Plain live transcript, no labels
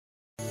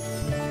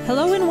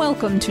Hello and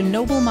welcome to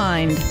Noble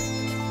Mind.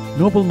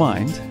 Noble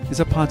Mind is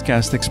a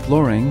podcast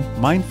exploring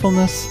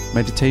mindfulness,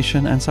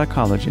 meditation, and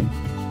psychology.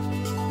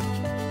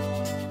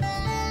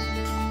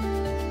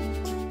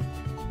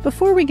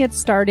 Before we get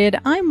started,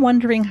 I'm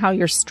wondering how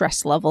your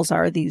stress levels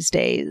are these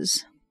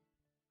days.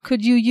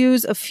 Could you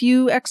use a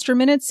few extra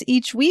minutes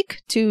each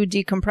week to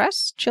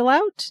decompress, chill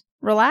out,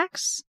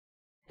 relax?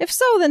 If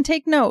so, then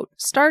take note.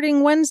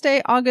 Starting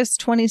Wednesday,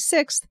 August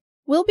 26th,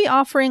 we'll be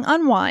offering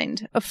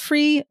Unwind, a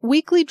free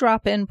weekly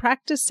drop-in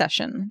practice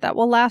session that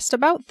will last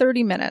about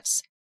 30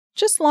 minutes,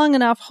 just long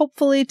enough,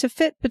 hopefully, to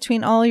fit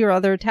between all your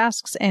other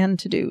tasks and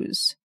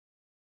to-dos.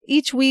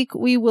 Each week,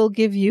 we will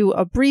give you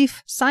a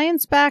brief,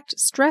 science-backed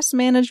stress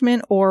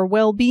management or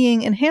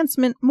well-being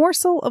enhancement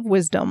morsel of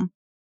wisdom.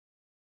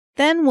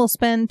 Then we'll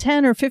spend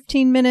 10 or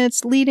 15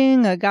 minutes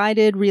leading a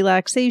guided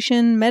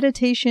relaxation,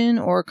 meditation,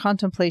 or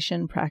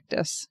contemplation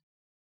practice.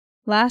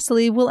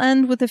 Lastly, we'll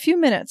end with a few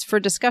minutes for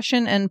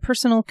discussion and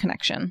personal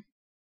connection.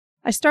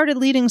 I started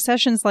leading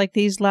sessions like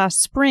these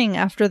last spring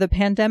after the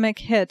pandemic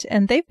hit,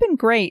 and they've been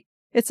great.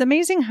 It's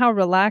amazing how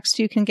relaxed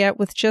you can get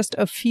with just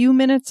a few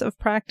minutes of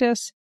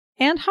practice,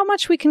 and how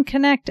much we can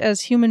connect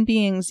as human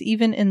beings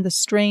even in the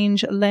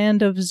strange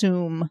land of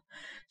Zoom.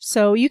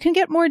 So you can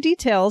get more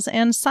details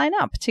and sign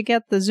up to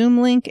get the Zoom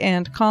link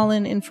and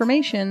call-in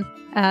information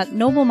at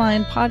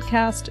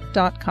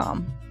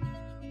noblemindpodcast.com.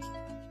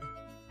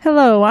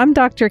 Hello, I'm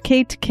Dr.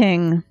 Kate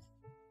King.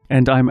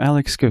 And I'm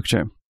Alex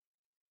Kukcher.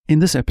 In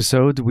this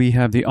episode, we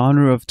have the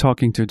honor of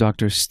talking to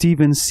Dr.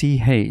 Stephen C.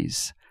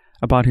 Hayes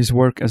about his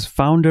work as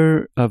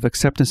founder of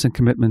Acceptance and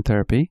Commitment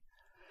Therapy,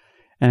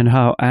 and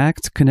how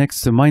ACT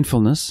connects to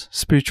mindfulness,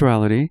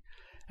 spirituality,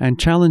 and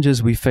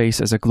challenges we face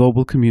as a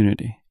global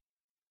community.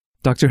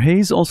 Dr.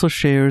 Hayes also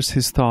shares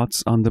his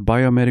thoughts on the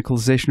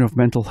biomedicalization of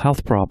mental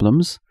health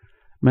problems,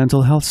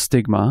 mental health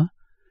stigma,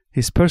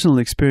 his personal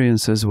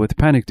experiences with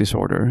panic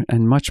disorder,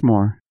 and much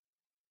more.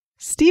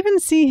 Stephen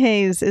C.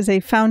 Hayes is a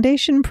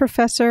foundation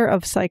professor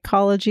of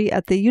psychology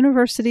at the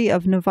University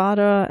of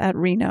Nevada at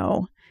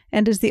Reno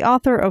and is the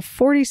author of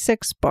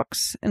 46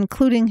 books,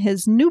 including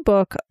his new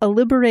book, A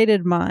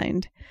Liberated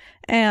Mind,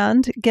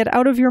 and Get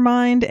Out of Your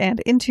Mind and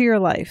Into Your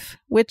Life,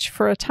 which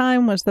for a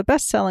time was the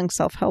best-selling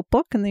self-help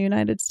book in the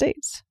United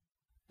States.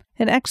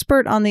 An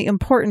expert on the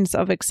importance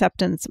of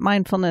acceptance,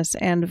 mindfulness,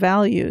 and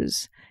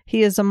values,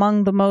 he is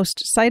among the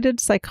most cited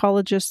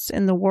psychologists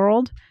in the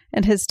world,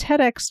 and his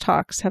TEDx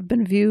talks have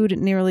been viewed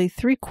nearly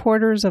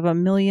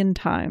 750,000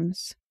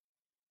 times.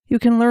 You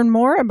can learn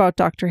more about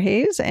Dr.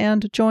 Hayes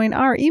and join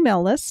our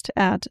email list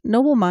at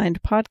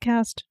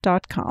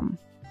noblemindpodcast.com.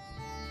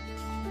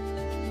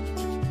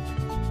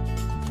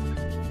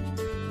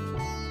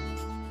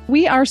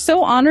 We are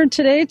so honored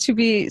today to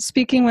be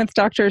speaking with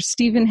Dr.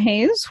 Stephen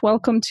Hayes.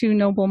 Welcome to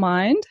Noble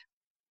Mind.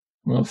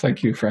 Well,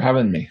 thank you for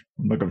having me.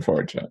 I'm looking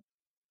forward to it.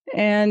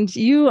 And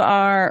you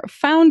are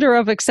founder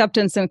of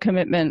Acceptance and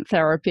Commitment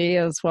Therapy,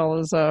 as well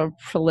as a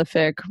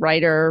prolific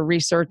writer,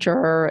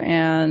 researcher,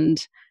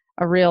 and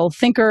a real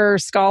thinker,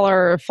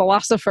 scholar,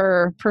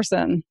 philosopher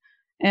person.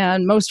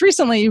 And most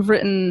recently, you've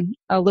written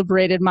A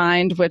Liberated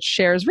Mind, which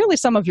shares really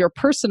some of your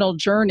personal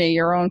journey,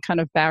 your own kind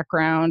of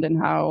background, and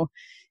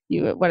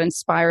what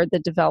inspired the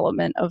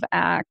development of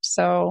ACT.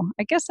 So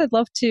I guess I'd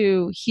love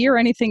to hear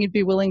anything you'd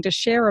be willing to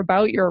share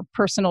about your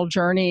personal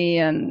journey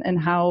and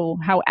how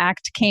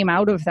ACT came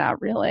out of that,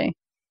 really.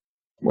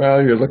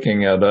 Well, you're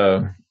looking at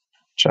a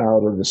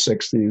child of the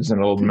 60s,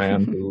 an old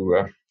man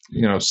who,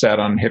 sat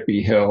on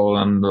Hippie Hill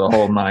and the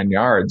whole 9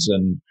 yards.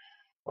 And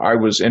I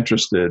was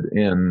interested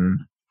in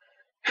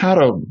how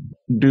to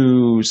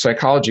do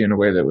psychology in a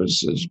way that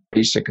was as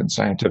basic and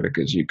scientific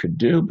as you could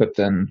do, but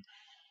then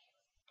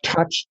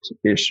touched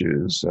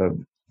issues of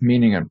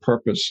meaning and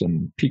purpose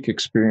and peak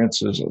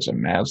experiences as a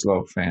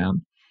Maslow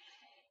fan.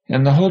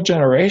 And the whole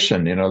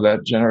generation,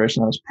 that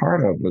generation I was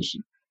part of, was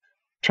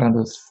trying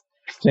to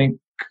think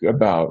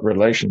about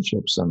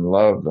relationships and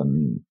love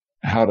and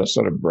how to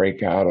sort of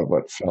break out of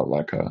what felt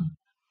like a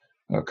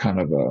kind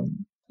of a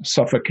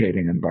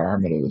suffocating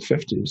environment of the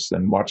 50s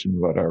and watching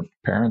what our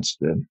parents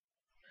did.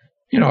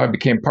 I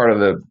became part of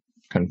the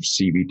kind of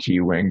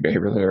CBT wing,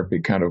 behavioral therapy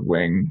kind of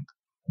wing,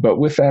 but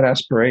with that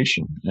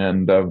aspiration.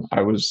 And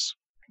I was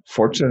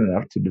fortunate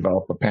enough to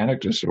develop a panic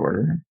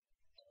disorder.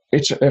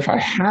 If I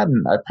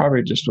hadn't, I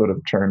probably just would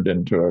have turned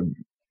into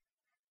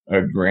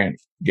a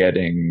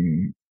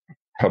grant-getting,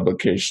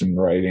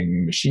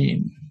 publication-writing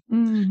machine.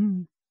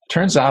 Mm-hmm.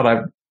 Turns out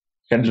I've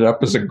ended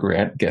up as a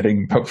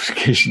grant-getting,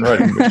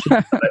 publication-writing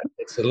machine.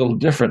 It's a little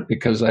different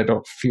because I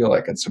don't feel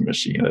like it's a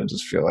machine. I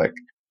just feel like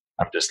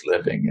I'm just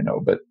living,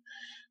 But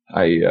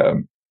I...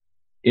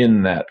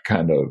 in that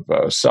kind of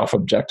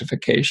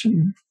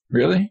self-objectification,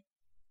 really,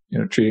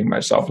 treating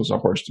myself as a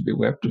horse to be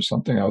whipped or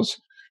something. I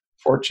was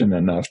fortunate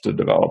enough to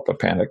develop a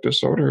panic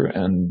disorder,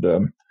 and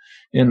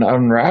in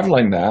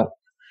unraveling that,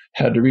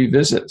 had to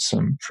revisit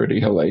some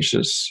pretty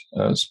hellacious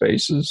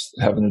spaces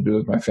having to do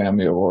with my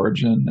family of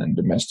origin and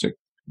domestic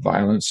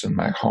violence in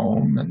my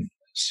home, and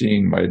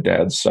seeing my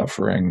dad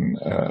suffering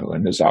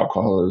and his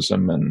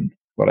alcoholism, and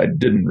What I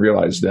didn't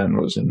realize then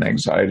was an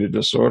anxiety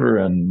disorder,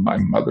 and my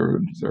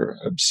mother was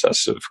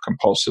obsessive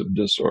compulsive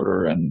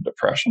disorder and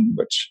depression,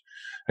 which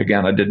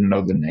again, I didn't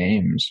know the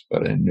names,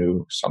 but I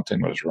knew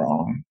something was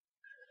wrong.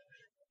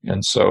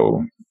 And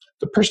so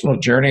the personal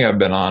journey I've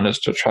been on is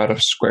to try to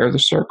square the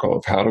circle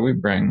of how do we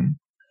bring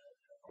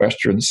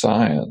Western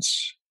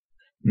science,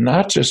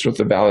 not just with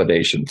the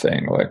validation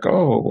thing, like,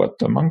 oh, what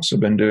the monks have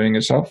been doing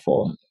is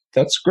helpful.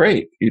 That's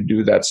great. You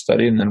do that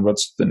study, and then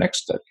what's the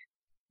next study?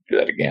 Do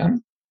that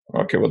again?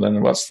 Okay, well,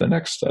 then what's the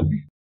next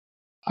study?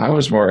 I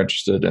was more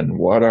interested in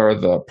what are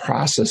the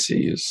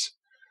processes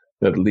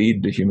that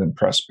lead to human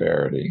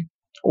prosperity,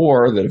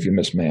 or that if you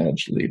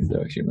mismanage, lead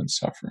to human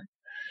suffering.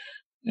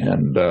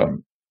 And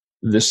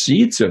the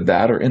seeds of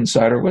that are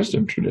inside our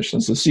wisdom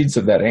traditions, the seeds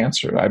of that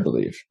answer, I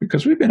believe,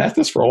 because we've been at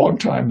this for a long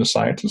time, the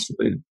scientists,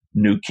 the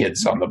new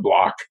kids on the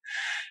block.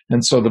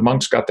 And so the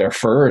monks got there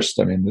first.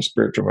 I mean, the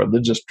spiritual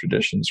religious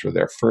traditions were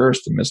there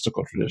first. The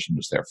mystical tradition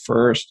was there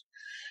first.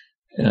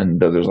 And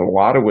there's a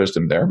lot of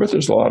wisdom there, but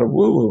there's a lot of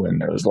woo-woo in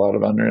there. There's a lot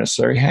of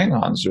unnecessary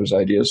hang-ons. There's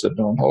ideas that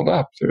don't hold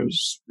up.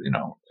 There's,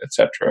 et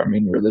cetera. I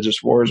mean,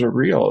 religious wars are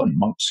real, and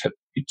monks hit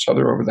each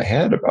other over the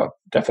head about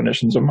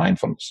definitions of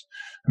mindfulness.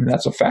 I mean,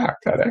 that's a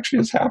fact. That actually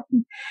has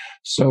happened.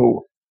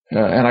 So,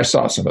 and I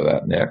saw some of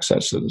that in the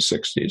excess of the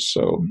 60s.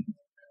 So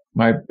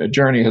my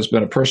journey has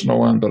been a personal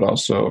one, but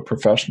also a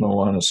professional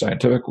one, a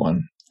scientific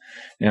one.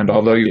 And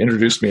although you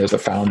introduced me as a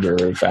founder,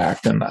 in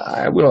fact, and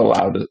I will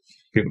allow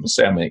people to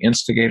say I'm an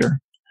instigator,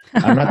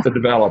 I'm not the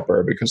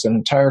developer, because an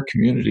entire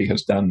community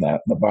has done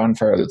that. The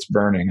bonfire that's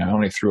burning, I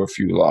only threw a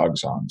few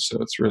logs on. So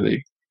it's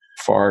really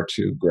far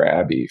too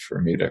grabby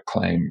for me to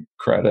claim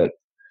credit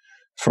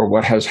for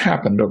what has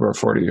happened over a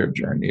 40-year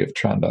journey of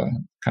trying to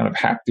kind of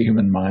hack the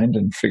human mind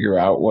and figure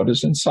out what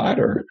is inside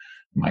our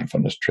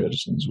mindfulness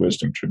traditions,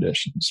 wisdom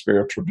traditions,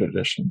 spiritual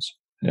traditions.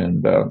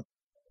 And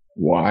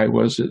why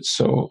is it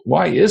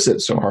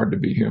so hard to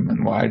be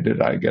human? Why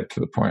did I get to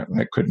the point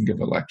where I couldn't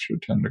give a lecture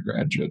to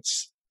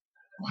undergraduates?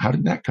 How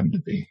did that come to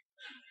be?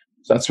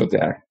 That's what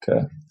the ACT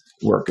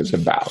work is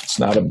about. It's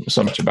not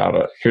so much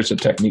about here's a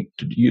technique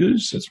to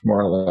use. It's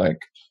more like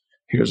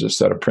here's a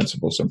set of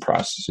principles and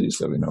processes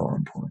that we know are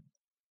important.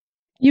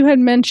 You had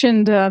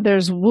mentioned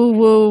there's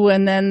woo-woo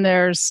and then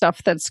there's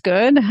stuff that's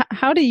good.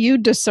 How do you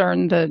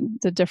discern the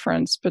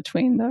difference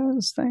between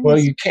those things? Well,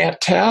 you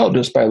can't tell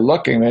just by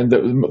looking. And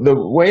the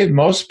way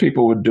most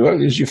people would do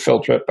it is you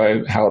filter it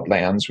by how it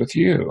lands with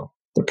you.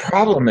 The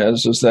problem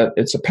is that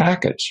it's a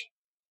package.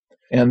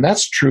 And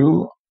that's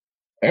true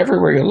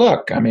everywhere you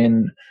look. I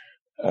mean,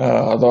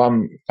 although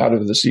I'm out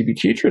of the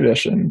CBT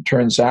tradition,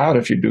 turns out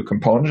if you do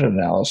component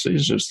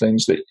analyses, there's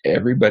things that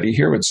everybody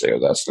here would say, oh,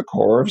 that's the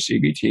core of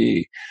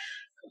CBT,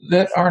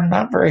 that are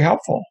not very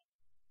helpful.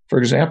 For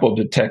example,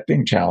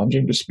 detecting,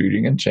 challenging,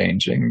 disputing, and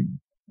changing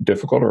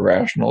difficult,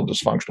 irrational,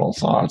 dysfunctional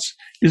thoughts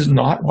is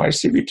not why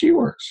CBT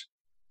works.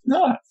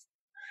 Not.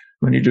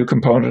 When you do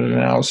component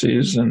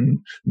analyses and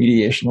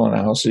mediational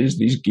analyses,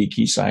 these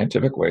geeky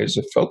scientific ways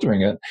of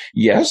filtering it,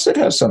 yes, it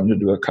has something to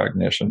do with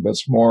cognition, but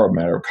it's more a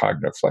matter of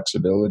cognitive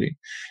flexibility,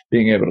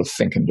 being able to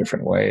think in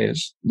different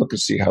ways, look and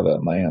see how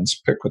that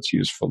lands, pick what's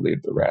useful,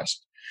 leave the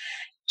rest.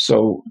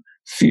 So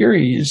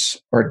theories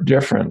are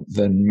different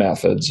than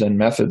methods, and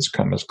methods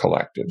come as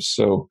collectives.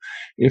 So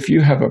if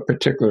you have a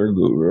particular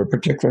guru, a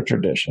particular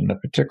tradition, a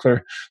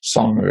particular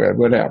song or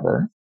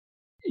whatever,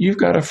 you've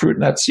got a fruit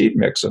nut seed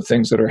mix of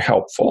things that are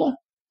helpful,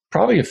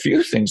 probably a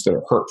few things that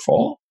are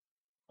hurtful.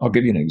 I'll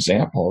give you an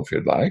example if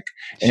you'd like,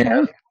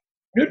 and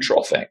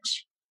neutral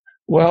things.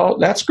 Well,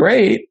 that's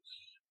great.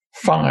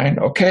 Fine.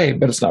 Okay.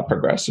 But it's not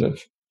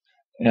progressive.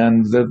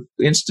 And the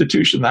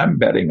institution I'm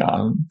betting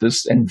on,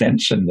 this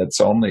invention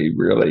that's only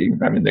really,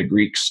 I mean, the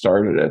Greeks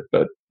started it,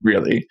 but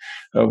really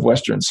of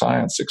Western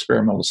science,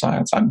 experimental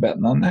science, I'm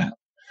betting on that.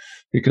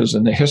 Because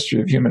in the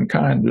history of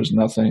humankind, there's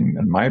nothing,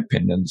 in my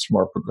opinion, that's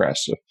more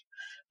progressive.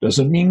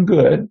 Doesn't mean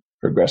good.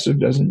 Progressive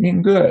doesn't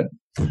mean good.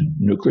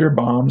 Nuclear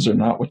bombs are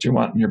not what you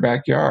want in your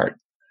backyard.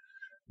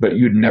 But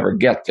you'd never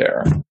get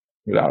there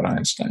without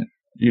Einstein.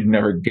 You'd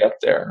never get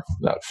there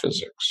without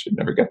physics. You'd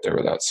never get there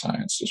without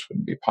science. This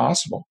wouldn't be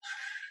possible.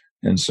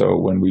 And so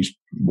when we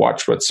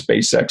watch what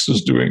SpaceX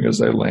is doing as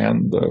they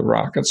land the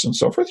rockets and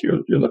so forth,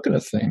 you're looking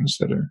at things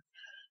that are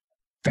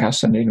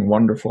fascinating,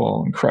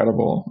 wonderful,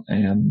 incredible,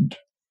 and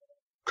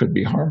could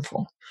be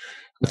harmful.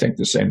 I think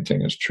the same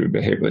thing is true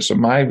behaviorally. So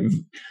my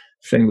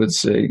thing would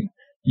say,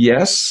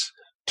 yes,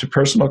 to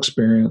personal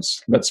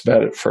experience, let's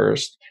vet it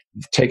first,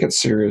 take it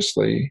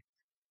seriously.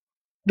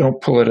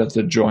 Don't pull it at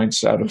the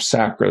joints out of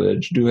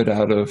sacrilege. Do it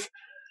out of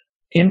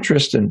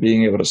interest in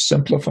being able to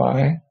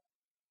simplify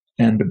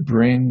and to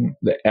bring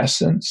the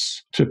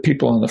essence to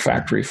people on the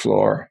factory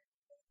floor.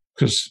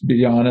 Because to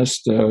be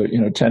honest,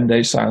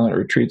 10-day silent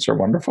retreats are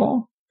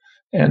wonderful,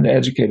 and the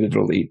educated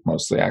elite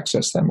mostly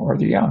access them, or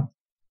the young.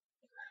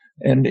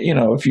 And,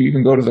 if you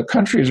even go to the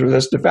countries where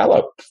this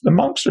developed, the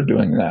monks are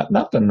doing that,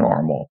 not the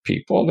normal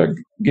people. They're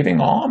giving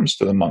alms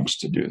to the monks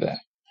to do that.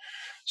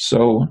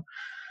 So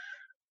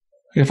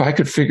If I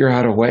could figure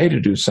out a way to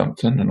do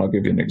something, and I'll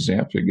give you an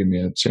example, give me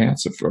a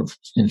chance of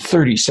in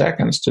 30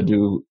 seconds to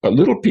do a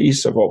little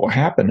piece of what will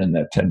happen in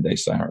that 10-day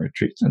silent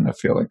retreat, then I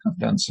feel like I've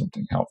done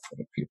something helpful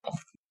to people.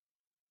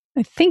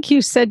 I think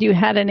you said you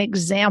had an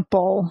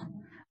example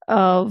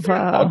of...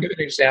 I'll give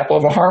an example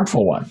of a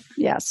harmful one.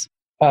 Yes.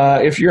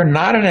 If you're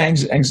not an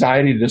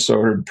anxiety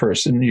disordered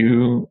person,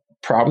 you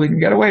probably can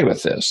get away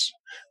with this.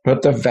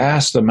 But the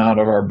vast amount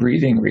of our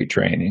breathing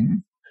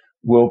retraining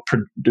will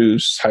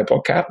produce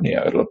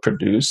hypocapnia. It'll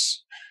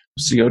produce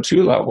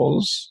CO2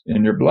 levels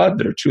in your blood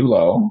that are too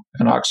low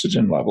and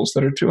oxygen levels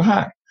that are too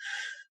high.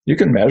 You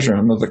can measure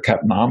them with a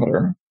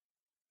capnometer.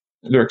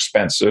 They're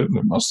expensive,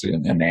 and mostly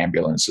in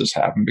ambulances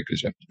have them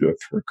because you have to do it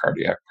for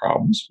cardiac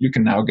problems. You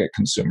can now get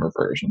consumer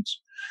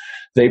versions.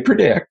 They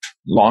predict,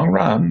 long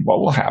run, what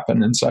will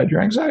happen inside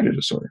your anxiety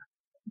disorder.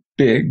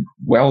 Big,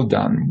 well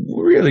done,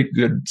 really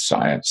good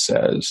science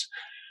says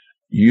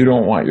you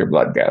don't want your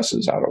blood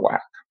gases out of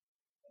whack.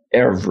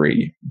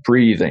 Every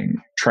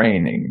breathing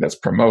training that's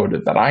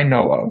promoted that I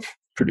know of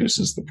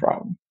produces the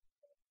problem.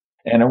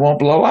 And it won't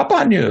blow up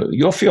on you.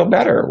 You'll feel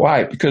better.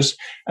 Why? Because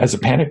as a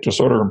panic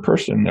disorder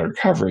person in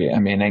recovery,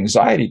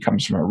 anxiety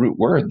comes from a root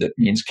word that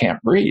means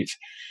can't breathe.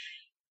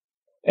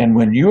 And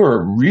when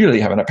you're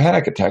really having a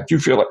panic attack, you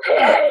feel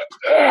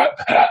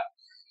like,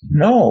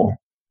 no,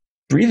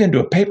 breathe into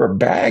a paper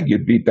bag.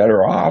 You'd be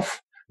better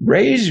off.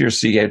 Raise your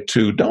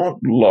CO2. Don't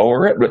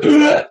lower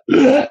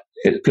it.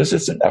 Because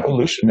it's an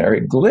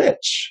evolutionary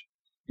glitch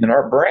in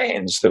our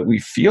brains that we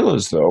feel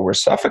as though we're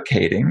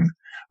suffocating,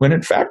 when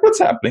in fact what's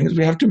happening is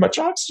we have too much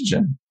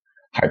oxygen.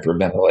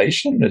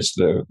 Hyperventilation is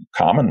the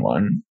common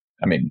one.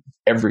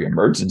 Every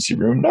emergency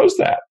room knows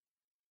that.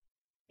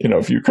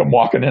 If you come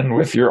walking in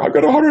with I've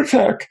got a heart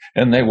attack,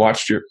 and they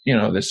watched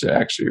they say,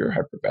 actually, you're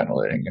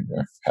hyperventilating and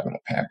you're having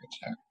a panic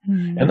attack.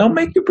 And they'll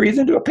make you breathe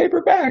into a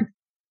paper bag.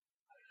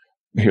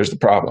 Here's the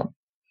problem.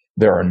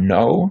 There are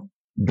no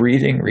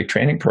breathing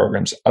retraining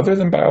programs other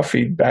than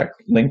biofeedback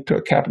linked to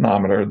a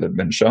capnometer that have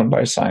been shown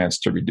by science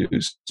to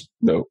reduce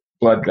the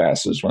blood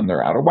gases when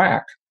they're out of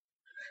whack.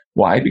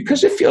 Why?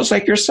 Because it feels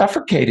like you're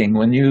suffocating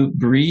when you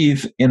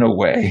breathe in a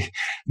way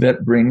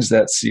that brings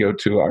that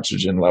CO2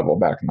 oxygen level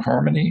back in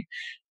harmony.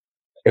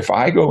 If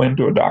I go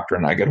into a doctor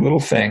and I get a little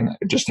thing,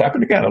 it just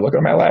happened again. I look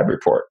at my lab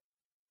report.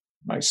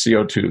 My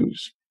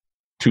CO2's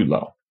too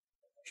low.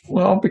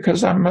 Well,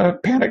 because I'm a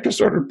panic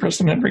disordered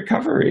person in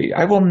recovery,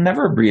 I will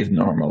never breathe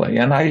normally.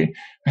 And I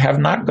have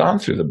not gone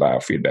through the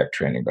biofeedback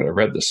training, but I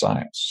read the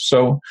science.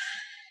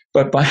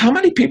 But how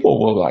many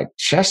people will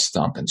chest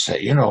thump and say,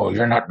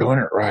 you're not doing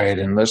it right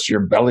unless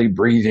you're belly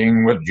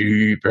breathing with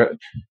deep.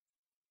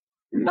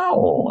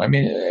 No,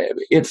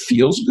 it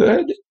feels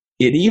good.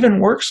 It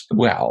even works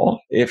well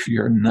if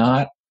you're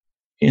not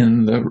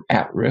in the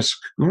at-risk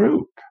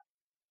group.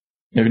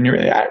 If you're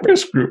in the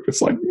at-risk group,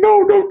 it's like,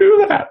 no, don't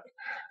do that.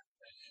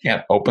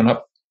 Can't open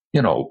up,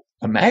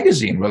 a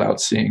magazine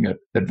without seeing it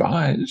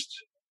advised.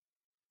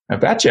 I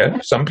bet you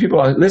some people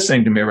are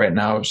listening to me right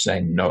now are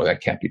saying, no,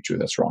 that can't be true.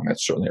 That's wrong.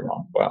 That's certainly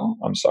wrong. Well,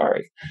 I'm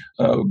sorry.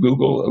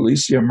 Google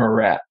Alicia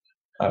Moret,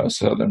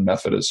 Southern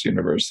Methodist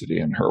University,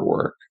 and her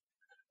work.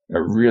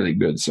 A really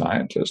good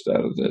scientist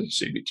out of the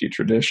CBT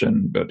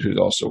tradition, but who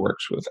also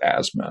works with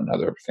asthma and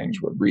other things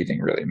where breathing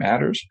really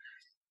matters.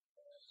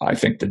 I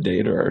think the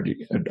data are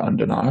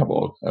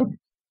undeniable.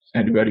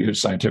 Anybody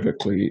who's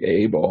scientifically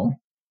able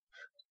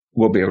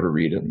will be able to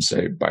read it and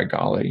say, by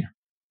golly,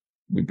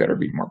 we better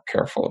be more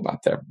careful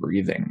about that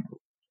breathing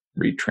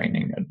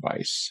retraining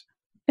advice.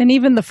 And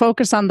even the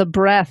focus on the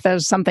breath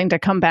as something to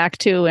come back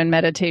to in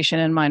meditation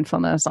and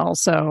mindfulness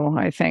also,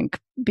 I think,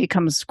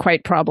 becomes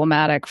quite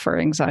problematic for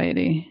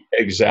anxiety.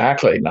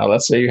 Exactly. Now,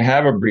 let's say you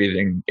have a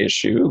breathing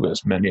issue,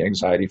 as many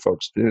anxiety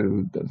folks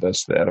do.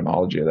 That's the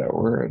etymology of that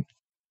word.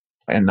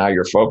 And now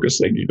you're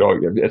focusing,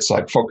 it's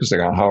like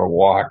focusing on how to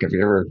walk. If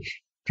you ever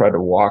tried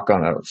to walk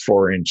on a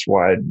 4-inch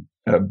wide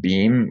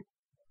beam,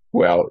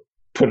 well,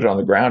 put it on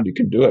the ground, you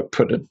can do it.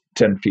 Put it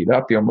 10 feet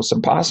up, you're almost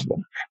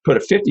impossible. Put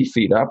it 50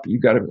 feet up, you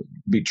got to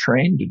be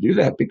trained to do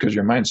that because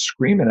your mind's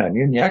screaming at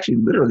you and you actually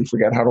literally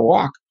forget how to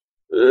walk.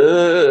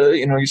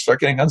 You start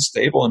getting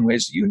unstable in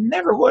ways that you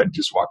never would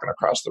just walking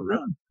across the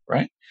room,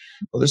 right?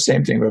 Well, the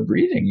same thing with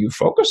breathing. You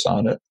focus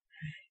on it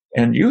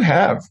and you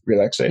have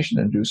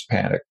relaxation-induced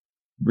panic,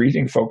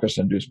 breathing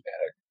focus-induced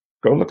panic.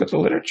 Go look at the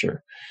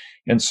literature.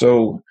 And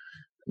so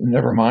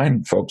never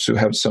mind folks who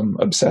have some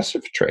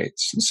obsessive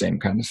traits, the same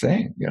kind of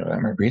thing.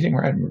 Am I breathing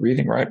right? Am I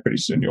breathing right? Pretty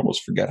soon you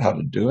almost forget how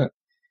to do it.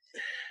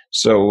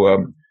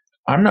 So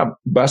I'm not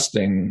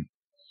busting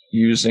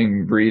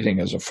using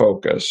breathing as a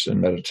focus in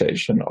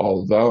meditation,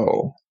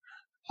 although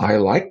I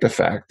like the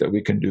fact that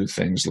we can do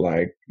things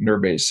like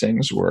Nirbesh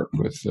Singh's work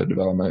with the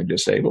developmentally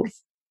disabled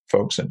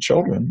folks and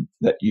children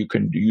that you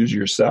can use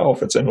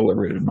yourself. It's in A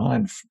Liberated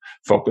Mind.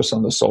 Focus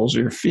on the soles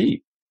of your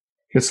feet.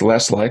 It's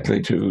less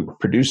likely to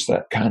produce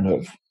that kind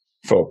of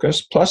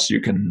focus. Plus, you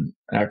can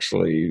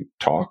actually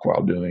talk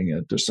while doing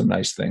it. There's some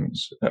nice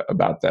things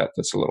about that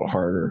that's a little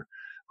harder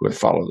with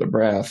follow the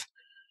breath.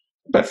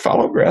 But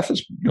follow breath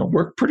has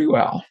worked pretty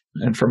well.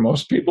 And for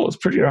most people, it's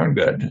pretty darn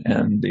good.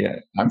 And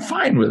I'm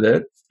fine with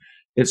it.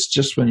 It's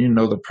just when you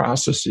know the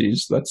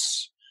processes,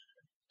 let's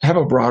have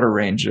a broader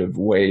range of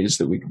ways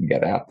that we can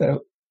get at that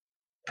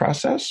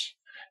process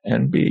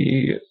and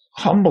be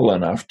humble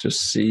enough to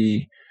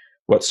see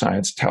what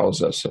science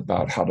tells us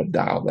about how to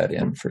dial that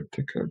in for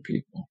particular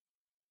people.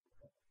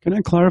 Can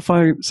I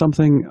clarify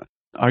something?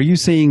 Are you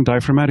saying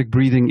diaphragmatic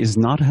breathing is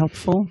not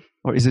helpful,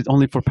 or is it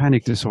only for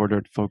panic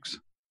disordered folks?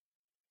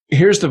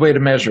 Here's the way to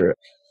measure it.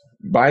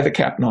 Buy the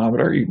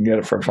capnometer. You can get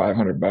it for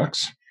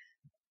 $500.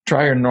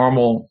 Try your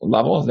normal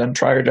level, then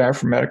try your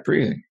diaphragmatic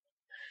breathing.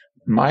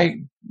 My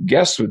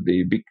guess would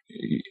be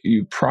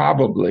you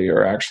probably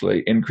are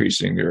actually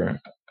increasing your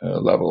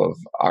level of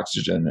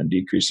oxygen and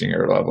decreasing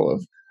your level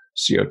of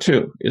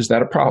CO2. Is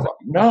that a problem?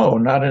 No,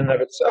 not in and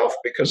of itself,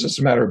 because it's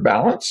a matter of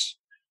balance.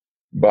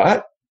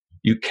 But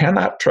you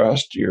cannot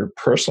trust your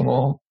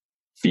personal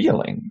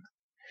feeling,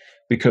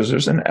 because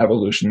there's an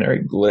evolutionary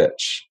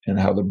glitch in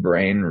how the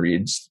brain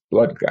reads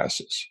blood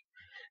gases.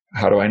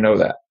 How do I know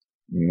that?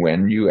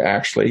 When you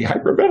actually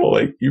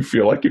hyperventilate, you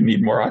feel like you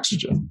need more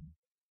oxygen.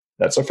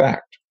 That's a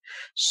fact.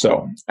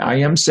 So I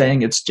am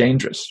saying it's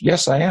dangerous.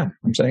 Yes, I am.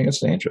 I'm saying it's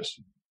dangerous.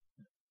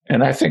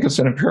 And I think it's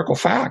an empirical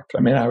fact.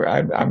 I mean,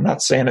 I'm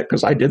not saying it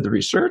because I did the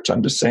research.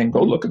 I'm just saying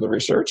go look at the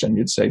research, and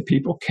you'd say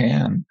people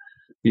can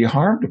be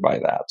harmed by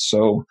that.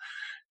 So,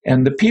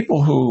 and the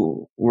people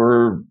who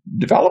were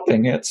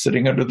developing it,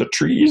 sitting under the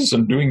trees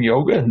and doing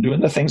yoga and doing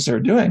the things they're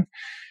doing,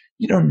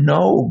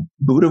 no,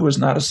 Buddha was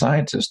not a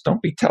scientist.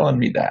 Don't be telling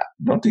me that.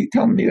 Don't be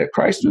telling me that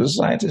Christ was a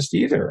scientist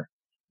either.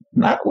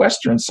 Not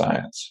Western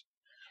science.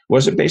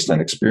 Was it based on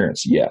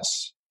experience?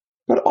 Yes.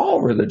 But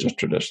all religious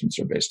traditions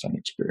are based on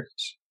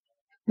experience.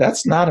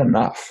 That's not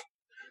enough.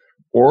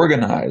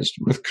 Organized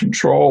with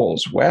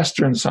controls,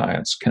 Western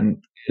science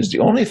is the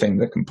only thing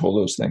that can pull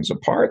those things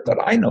apart that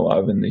I know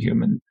of in the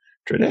human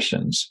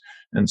traditions.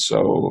 And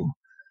so,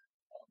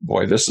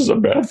 boy, this is a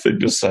bad thing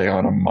to say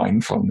on a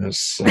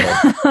mindfulness.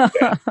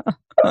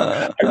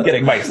 I'm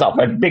getting myself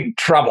in big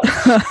trouble.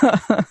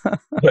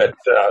 But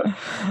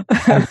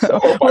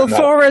we'll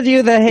forward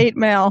you the hate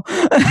mail.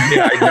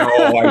 Yeah,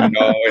 I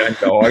know.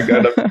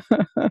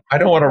 I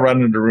don't want to run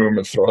into the room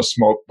and throw a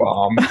smoke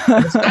bomb.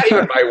 It's not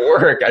even my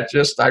work. I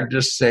just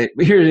say,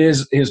 here it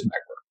is. Here's my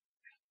work.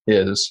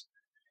 Is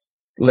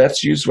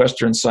let's use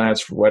Western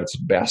science for what it's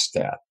best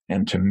at.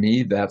 And to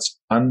me, that's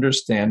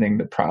understanding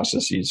the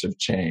processes of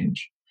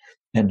change,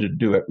 and to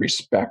do it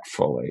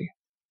respectfully,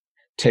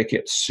 take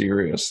it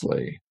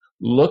seriously,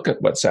 look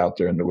at what's out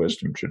there in the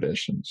wisdom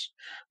traditions,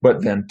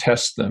 but then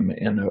test them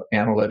in an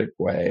analytic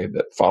way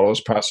that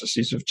follows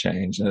processes of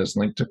change and is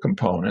linked to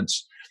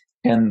components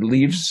and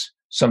leaves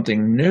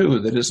something new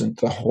that isn't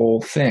the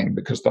whole thing,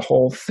 because the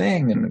whole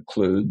thing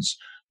includes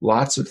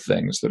lots of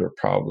things that are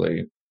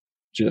probably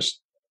just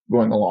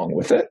going along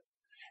with it,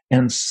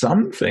 and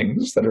some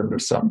things that under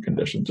some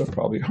conditions are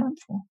probably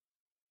harmful.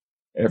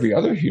 Every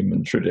other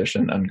human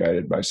tradition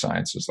unguided by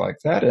science is like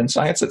that. And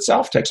science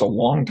itself takes a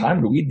long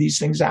time to weed these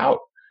things out.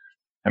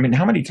 I mean,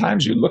 how many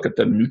times you look at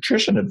the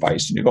nutrition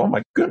advice and you go, oh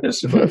my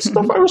goodness, if that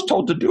stuff I was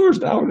told to do is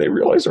now they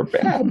realize are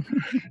bad.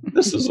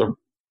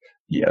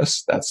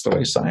 Yes, that's the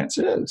way science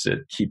is.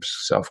 It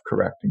keeps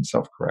self-correcting.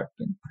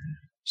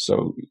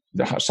 So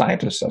the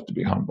scientists have to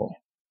be humble,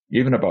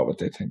 even about what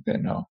they think they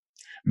know.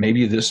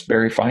 Maybe this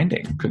very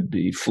finding could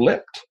be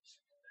flipped.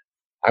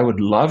 I would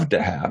love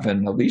to have,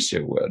 and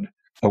Alicia would,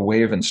 a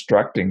way of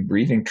instructing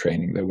breathing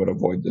training that would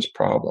avoid this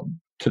problem.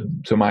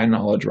 To my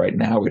knowledge, right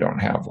now, we don't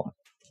have one.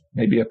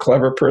 Maybe a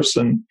clever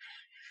person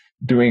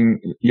doing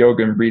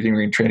yoga and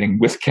breathing training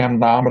with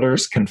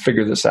capnometers can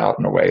figure this out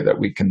in a way that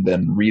we can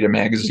then read a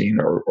magazine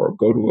or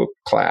go to a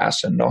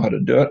class and know how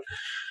to do it.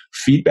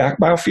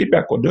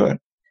 Biofeedback will do it.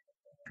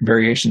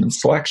 Variation and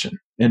selection.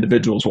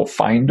 Individuals will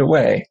find a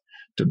way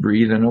to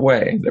breathe in a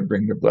way that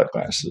bring their blood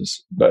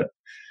glasses. But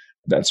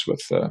that's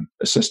with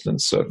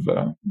assistance of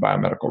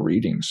biomedical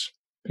readings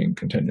being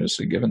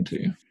continuously given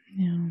to you.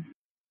 Yeah.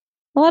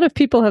 A lot of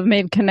people have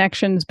made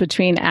connections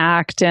between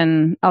ACT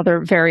and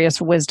other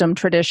various wisdom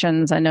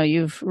traditions. I know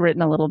you've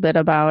written a little bit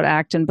about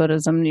ACT and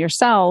Buddhism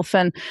yourself,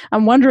 and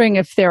I'm wondering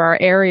if there are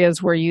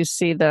areas where you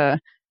see the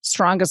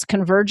strongest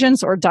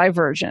convergence or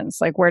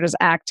divergence. Like, where does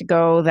ACT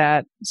go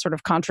that sort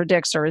of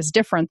contradicts or is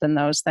different than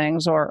those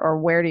things, or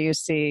where do you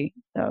see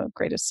the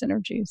greatest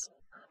synergies?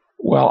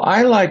 Well,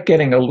 I like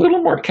getting a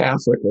little more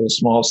Catholic with a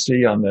small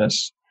c on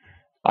this.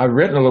 I've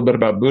written a little bit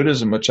about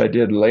Buddhism, which I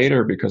did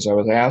later because I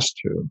was asked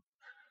to.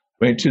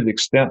 I mean, to the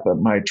extent that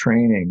my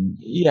training,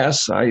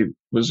 yes, I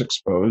was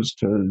exposed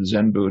to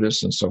Zen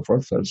Buddhists and so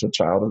forth as a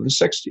child of the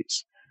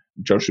 60s.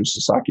 Joshu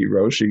Sasaki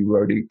Roshi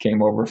he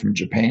came over from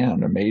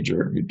Japan, a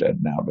major, he's dead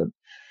now, but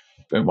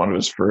in one of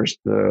his first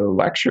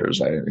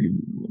lectures,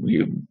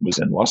 he was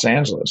in Los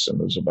Angeles and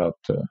was about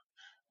to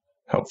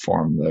help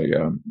form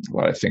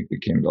what I think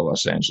became the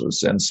Los Angeles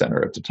Zen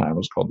Center at the time. It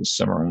was called the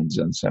Cimarron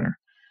Zen Center.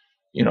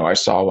 I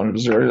saw one of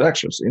his early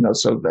lectures,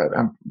 so that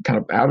I'm kind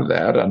of out of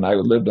that. And I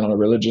lived on a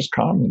religious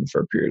commune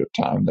for a period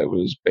of time that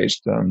was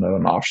based on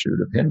an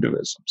offshoot of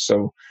Hinduism.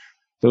 So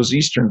those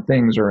Eastern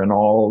things are in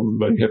all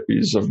the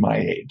hippies of my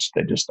age.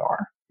 They just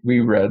are.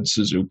 We read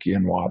Suzuki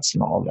and Watts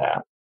and all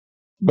that.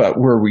 But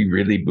were we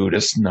really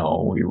Buddhists?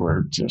 No, we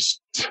were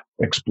just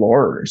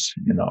explorers,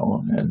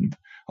 and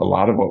a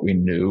lot of what we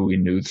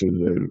knew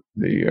through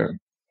the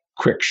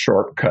quick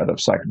shortcut of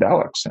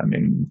psychedelics. I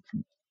mean,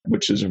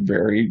 which is a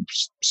very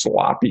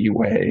sloppy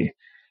way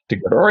to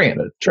get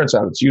oriented. Turns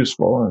out it's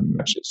useful, and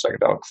actually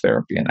psychedelic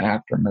therapy and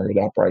ACT are married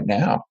up right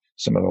now.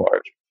 Some of the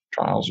large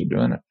trials are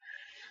doing it.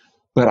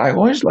 But I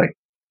always like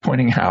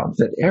pointing out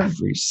that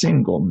every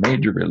single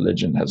major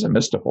religion has a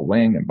mystical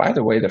wing. And by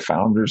the way, the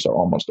founders are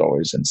almost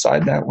always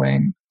inside that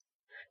wing.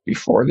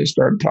 Before they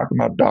started talking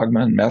about dogma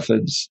and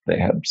methods, they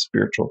had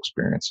spiritual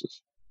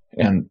experiences.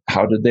 And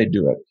how did they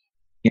do it?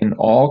 In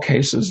all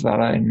cases that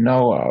I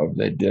know of,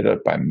 they did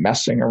it by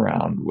messing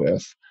around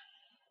with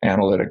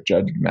analytic,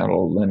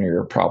 judgmental,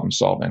 linear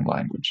problem-solving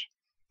language,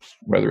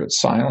 whether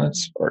it's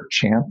silence or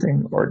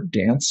chanting or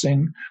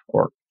dancing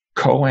or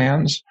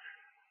koans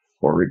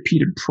or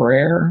repeated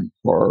prayer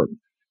or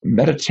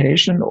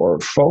meditation or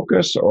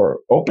focus or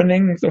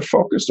opening the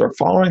focus or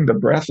following the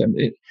breath.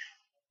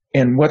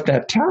 And what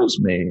that tells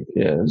me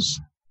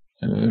is,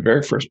 the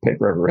very first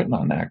paper ever written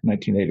on ACT,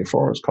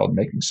 1984, was called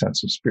Making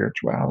Sense of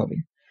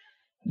Spirituality.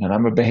 And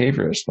I'm a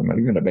behaviorist. I'm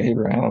even a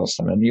behavior analyst.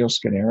 I'm a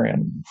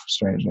neo-Skinnerian,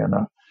 strangely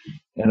enough.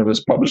 And it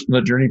was published in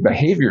the journey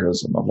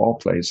Behaviorism, of all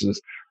places,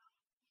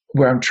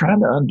 where I'm trying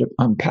to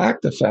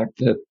unpack the fact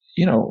that,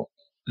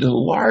 the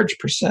large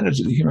percentage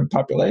of the human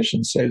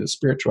population say that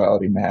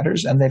spirituality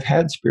matters, and they've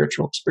had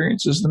spiritual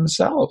experiences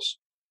themselves.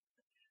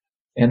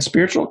 And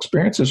spiritual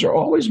experiences are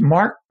always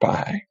marked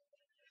by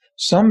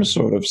some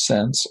sort of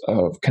sense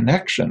of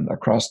connection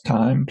across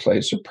time,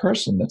 place, or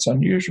person that's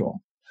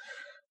unusual.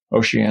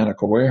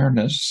 Oceanic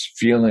awareness,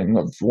 feeling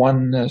of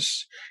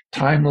oneness,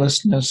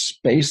 timelessness,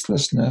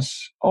 spacelessness,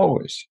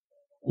 always.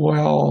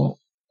 Well,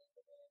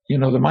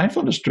 the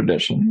mindfulness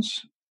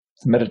traditions,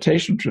 the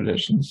meditation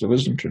traditions, the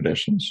wisdom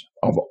traditions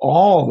of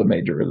all the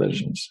major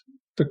religions,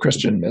 the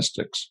Christian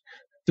mystics,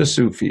 the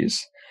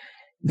Sufis,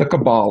 the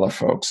Kabbalah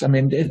folks,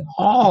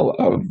 all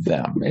of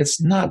them,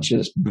 it's not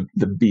just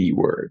the B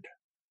word,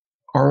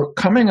 are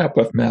coming up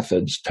with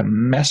methods to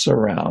mess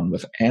around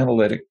with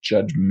analytic,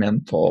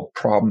 judgmental,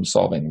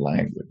 problem-solving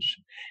language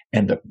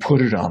and to put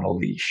it on a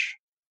leash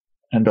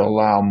and to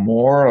allow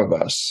more of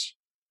us,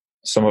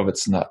 some of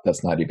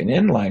that's not even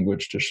in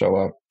language, to show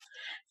up.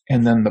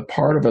 And then the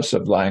part of us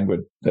of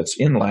language that's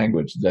in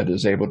language that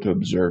is able to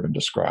observe and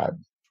describe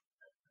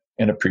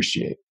and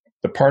appreciate.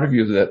 The part of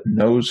you that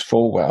knows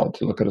full well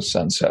to look at a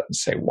sunset and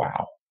say,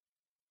 wow,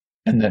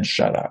 and then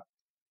shut up.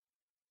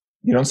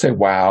 You don't say,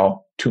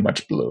 wow, too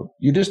much blue.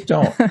 You just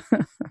don't.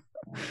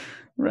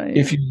 Right.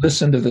 If you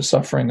listen to the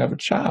suffering of a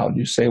child,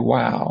 you say,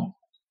 wow,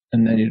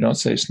 and then you don't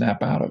say,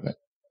 snap out of it.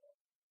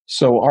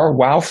 So our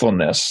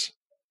wowfulness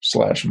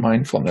 /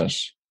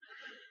 mindfulness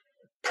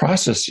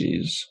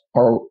processes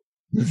are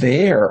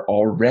there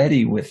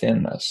already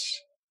within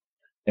us.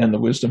 And the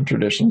wisdom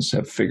traditions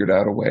have figured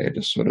out a way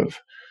to sort of,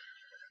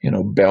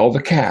 bell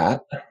the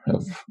cat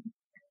of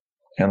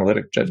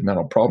analytic,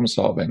 judgmental,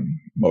 problem-solving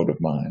mode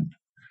of mind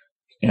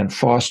and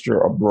foster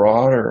a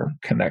broader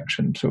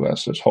connection to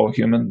us as whole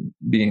human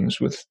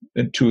beings with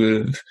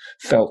intuitive,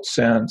 felt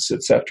sense,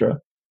 etc.,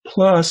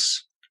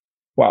 plus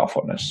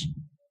wowfulness,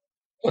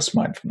 plus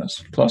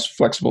mindfulness, plus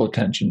flexible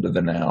attention to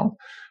the now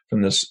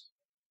from this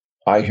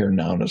I hear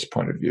nowness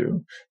point of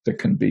view that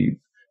can be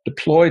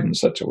deployed in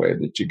such a way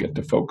that you get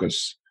to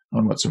focus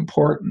on what's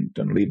important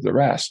and leave the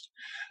rest.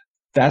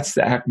 That's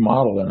the ACT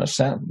model in a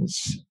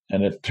sentence.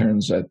 And it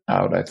turns out,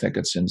 I think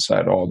it's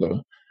inside all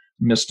the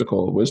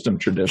mystical wisdom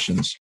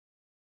traditions.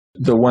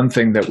 The one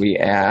thing that we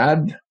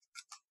add,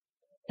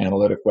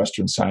 analytic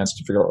Western science,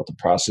 to figure out what the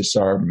processes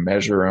are,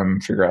 measure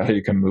them, figure out how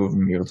you can move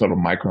them, with little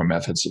micro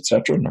methods,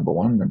 etc. Number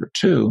one. Number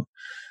two,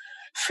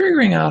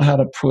 figuring out how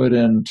to put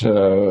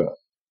into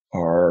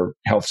our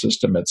health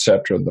system,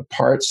 etc., the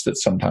parts that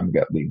sometimes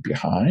get left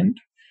behind,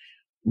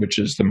 which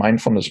is the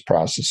mindfulness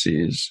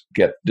processes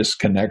get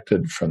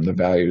disconnected from the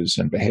values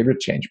and behavior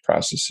change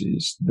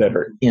processes that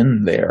are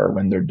in there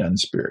when they're done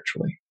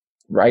spiritually.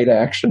 Right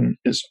action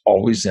is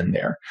always in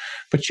there.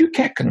 But you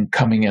can't come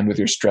coming in with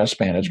your stress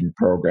management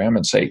program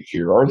and say,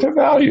 here are the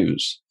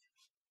values.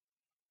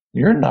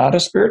 You're not a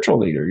spiritual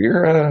leader.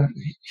 You're a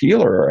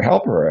healer or a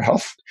helper or a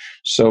health.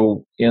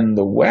 So in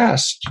the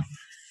West,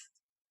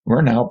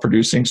 we're now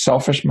producing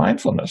selfish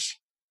mindfulness.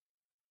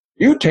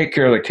 You take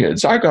care of the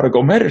kids. I got to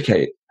go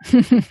meditate.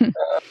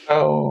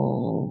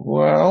 Oh,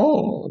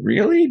 well,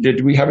 really?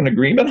 Did we have an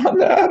agreement on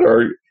that?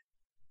 Or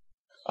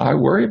I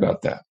worry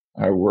about that.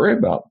 I worry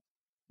about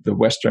the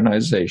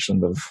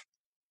westernization of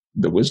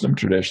the wisdom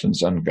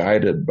traditions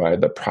unguided by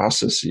the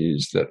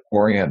processes that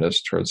orient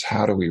us towards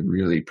how do we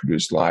really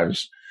produce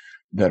lives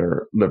that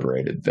are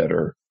liberated, that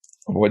are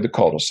avoid the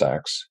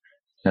cul-de-sacs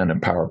and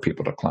empower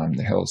people to climb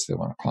the hills they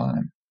want to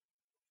climb.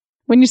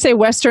 When you say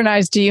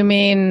westernized, do you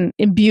mean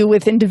imbue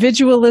with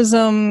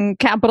individualism,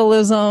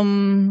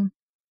 capitalism?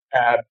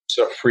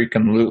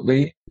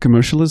 Absolutely.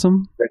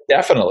 Commercialism?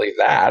 Definitely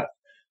that.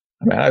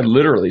 I mean, I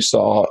literally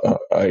saw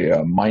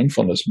a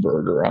mindfulness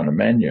burger on a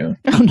menu.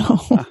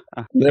 Oh,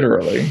 no.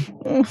 Literally.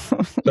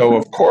 So,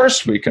 of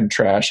course, we can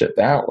trash it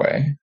that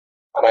way.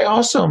 But I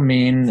also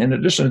mean, in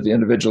addition to the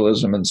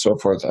individualism and so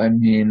forth, I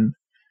mean,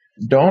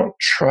 don't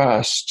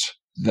trust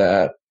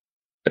that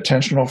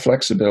attentional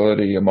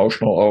flexibility,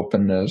 emotional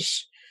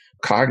openness,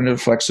 cognitive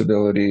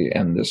flexibility,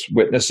 and this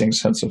witnessing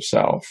sense of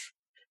self.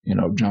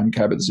 John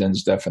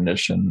Kabat-Zinn's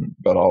definition,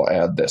 but I'll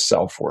add the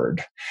self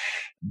word,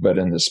 but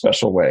in this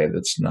special way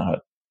that's not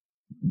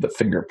the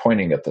finger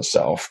pointing at the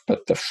self,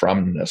 but the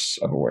fromness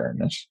of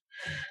awareness.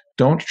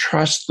 Don't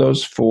trust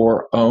those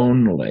four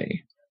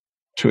only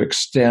to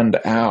extend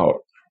out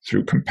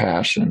through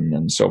compassion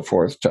and so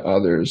forth to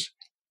others,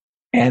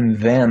 and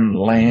then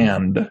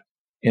land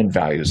in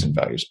values and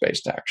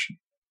values-based action.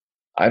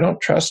 I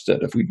don't trust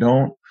it if we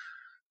don't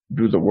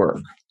do the work.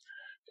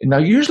 Now,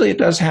 usually it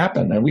does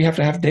happen, and we have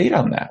to have data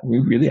on that.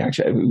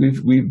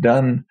 We've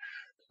done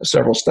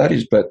several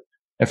studies, but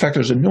in fact,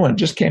 there's a new one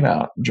just came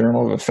out,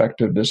 Journal of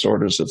Affective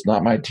Disorders. It's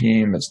not my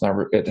team.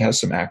 It has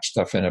some ACT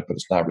stuff in it, but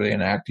it's not really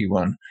an ACT-y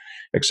one.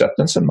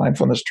 Acceptance and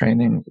mindfulness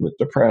training with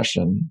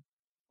depression,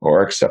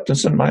 or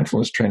acceptance and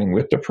mindfulness training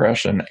with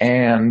depression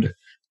and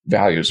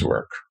values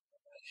work.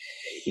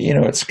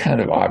 It's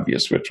kind of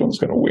obvious which one's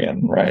going to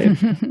win, right?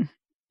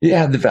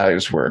 Yeah, the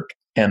values work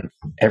and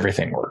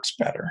everything works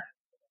better.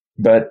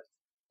 But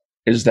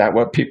is that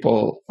what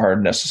people are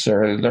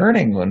necessarily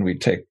learning when we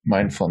take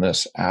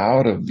mindfulness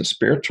out of the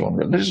spiritual and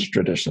religious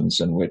traditions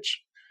in which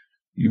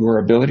your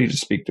ability to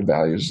speak to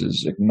values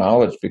is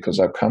acknowledged because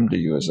I've come to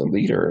you as a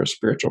leader or a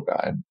spiritual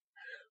guide,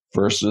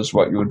 versus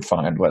what you would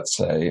find, let's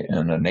say,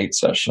 in an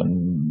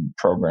 8-session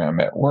program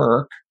at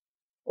work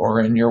or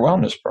in your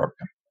wellness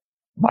program?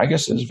 My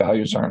guess is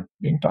values aren't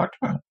being talked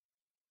about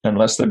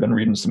unless they've been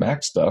reading some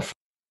ACT stuff,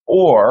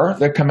 or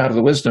they come out of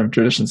the wisdom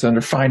traditions and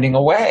they're finding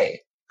a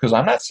way. Because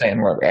I'm not saying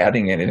we're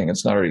adding anything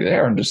that's not already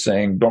there. I'm just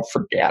saying don't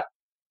forget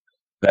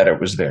that it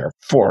was there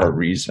for a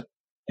reason.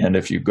 And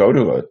if you go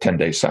to a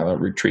 10-day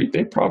silent retreat,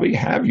 they probably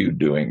have you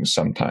doing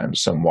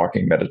sometimes some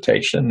walking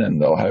meditation,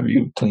 and they'll have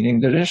you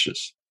cleaning the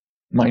dishes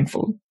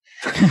mindfully.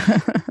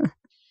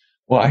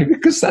 Why?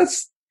 Because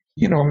that's,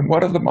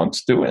 what are the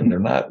monks doing?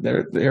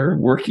 They're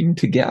working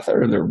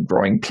together. They're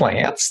growing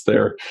plants.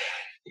 Do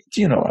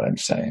you know what I'm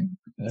saying?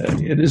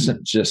 It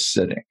isn't just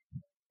sitting.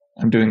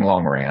 I'm doing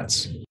long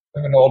rants.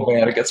 I'm an old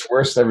man. It gets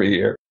worse every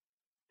year.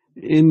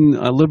 In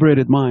A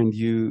Liberated Mind,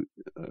 you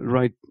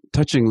write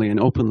touchingly and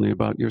openly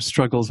about your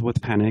struggles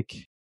with panic,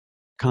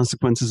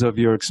 consequences of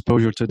your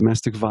exposure to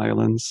domestic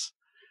violence,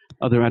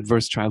 other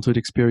adverse childhood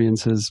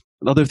experiences,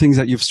 other things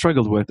that you've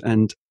struggled with.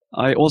 And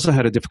I also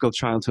had a difficult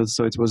childhood,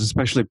 so it was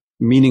especially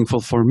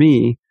meaningful for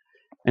me.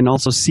 And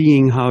also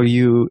seeing how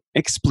you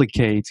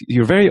explicate,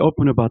 you're very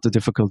open about the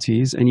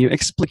difficulties and you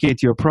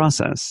explicate your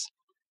process.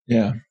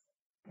 Yeah.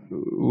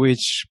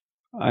 Which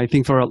I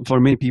think for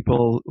many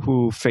people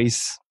who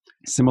face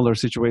similar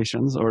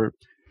situations or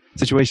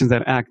situations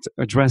that ACT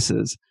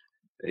addresses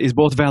is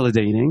both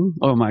validating.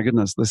 Oh my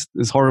goodness,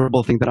 this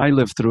horrible thing that I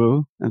lived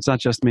through, and it's not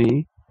just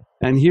me.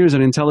 And here's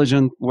an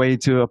intelligent way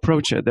to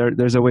approach it.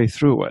 There's a way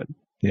through it.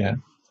 Yeah.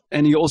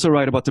 And you also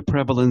write about the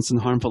prevalence and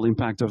harmful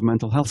impact of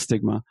mental health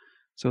stigma.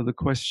 So the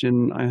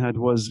question I had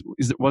was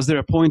there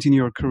a point in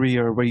your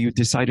career where you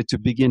decided to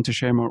begin to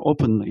share more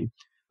openly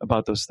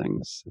about those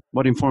things?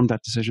 What informed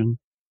that decision?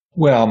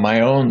 Well,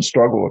 my own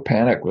struggle with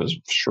panic was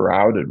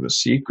shrouded with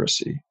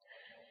secrecy.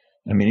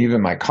 I mean,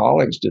 even my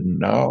colleagues didn't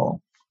know.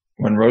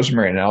 When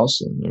Rosemary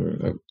Nelson,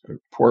 an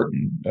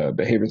important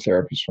behavior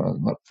therapist, one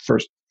of the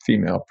first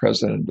female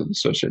president of the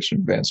Association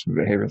of Advancement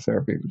of Behavior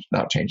Therapy, which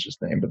now changed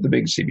its name, but the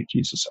big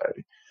CBT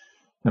society,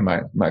 and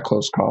my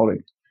close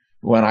colleague,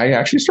 when I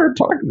actually started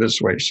talking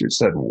this way, she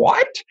said,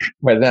 "What?"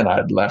 By then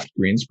I'd left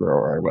Greensboro,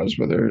 where I was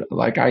with her.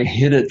 Like, I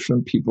hid it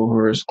from people who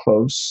were as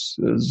close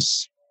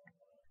as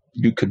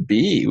you could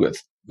be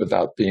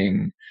without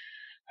being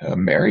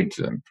married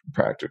to them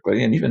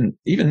practically. And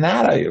even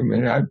that, I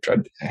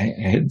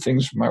hid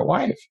things from my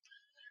wife.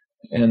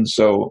 And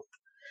so,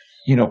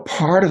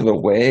 part of the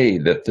way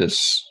that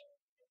this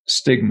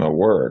stigma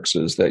works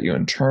is that you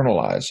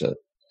internalize it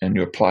and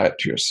you apply it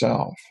to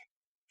yourself.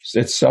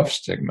 It's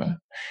self-stigma,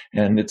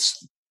 and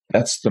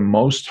that's the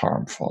most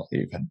harmful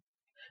even.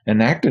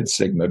 Enacted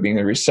stigma, being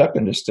a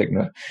receptive to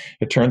stigma,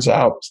 it turns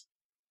out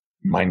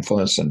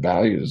mindfulness and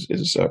values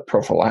is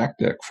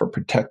prophylactic for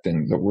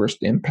protecting the worst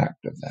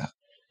impact of that,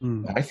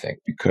 I think,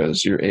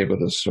 because you're able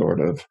to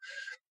sort of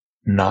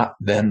not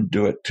then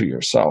do it to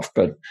yourself.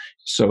 But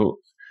so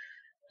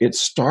it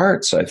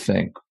starts, I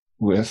think,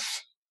 with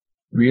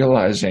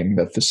realizing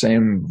that the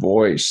same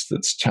voice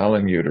that's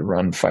telling you to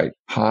run, fight,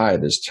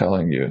 hide is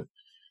telling you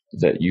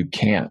that you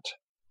can't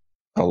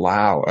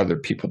allow other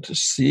people to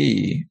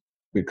see,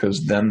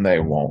 because then they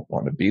won't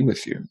want to be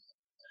with you.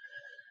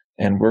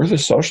 And we're the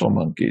social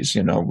monkeys,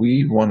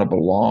 we want to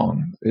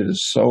belong. It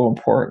is so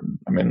important.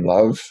 I mean,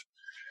 love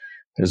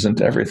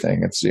isn't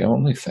everything. It's the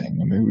only thing.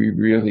 I mean,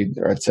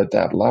 it's at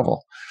that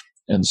level.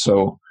 And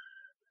so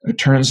it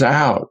turns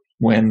out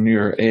when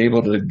you're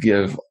able to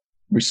give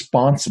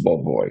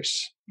responsible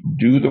voice,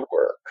 do the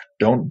work,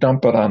 don't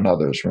dump it on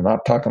others. We're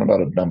not talking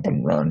about a dump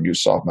and run. You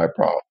solve my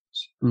problems.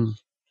 Mm.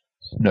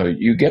 No,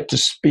 you get to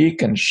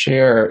speak and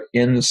share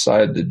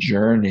inside the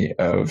journey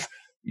of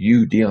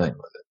you dealing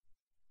with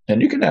it.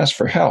 And you can ask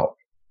for help,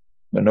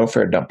 but no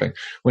fair dumping.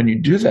 When you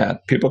do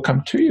that, people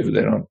come to you.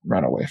 They don't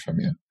run away from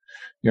you.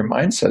 Your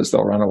mind says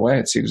they'll run away.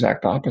 It's the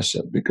exact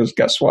opposite, because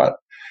guess what?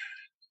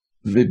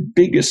 The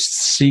biggest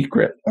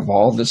secret of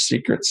all the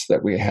secrets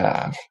that we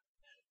have,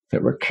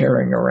 that we're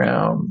carrying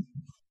around,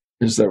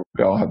 is that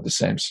we all have the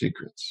same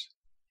secrets.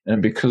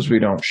 And because we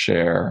don't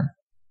share,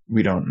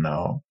 we don't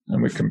know.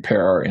 And we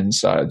compare our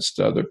insides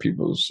to other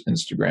people's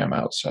Instagram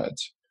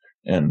outsides.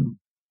 And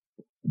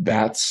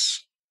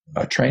that's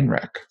a train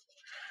wreck.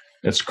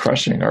 It's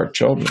crushing our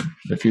children.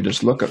 If you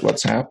just look at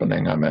what's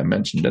happening, I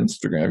mentioned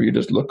Instagram, if you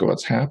just look at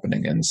what's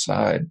happening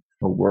inside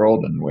a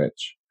world in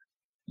which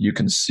you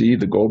can see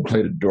the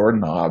gold-plated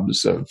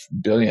doorknobs of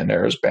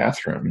billionaires'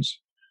 bathrooms,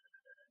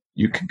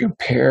 you can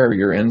compare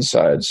your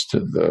insides to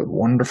the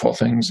wonderful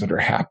things that are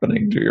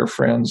happening to your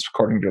friends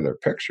according to their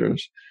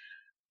pictures,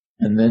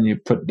 and then you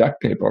put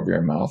duct tape over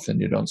your mouth and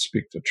you don't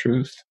speak the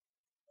truth.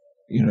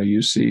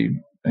 You see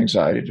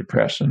anxiety,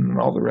 depression, and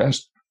all the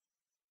rest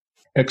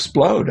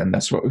explode, and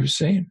that's what we've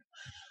seen,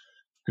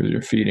 because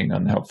you're feeding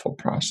unhelpful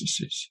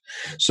processes.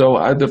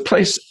 So the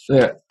place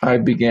that I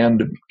began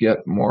to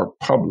get more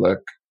public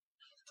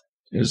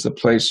is the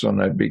place when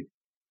I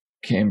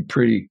became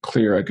pretty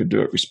clear I could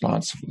do it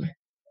responsibly.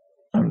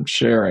 I'm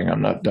sharing,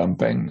 I'm not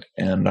dumping,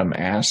 and I'm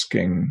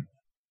asking.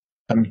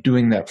 I'm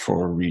doing that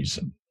for a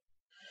reason,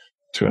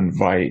 to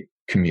invite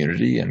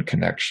community and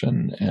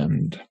connection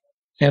and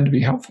to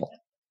be helpful.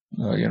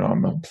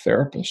 I'm a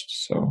therapist,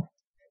 so.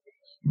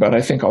 But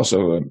I think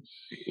also,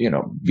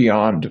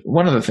 beyond,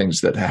 one of the things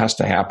that has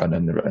to happen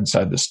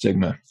inside the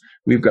stigma,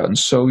 we've gotten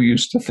so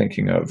used to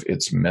thinking of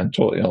it's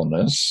mental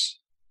illness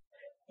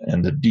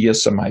and the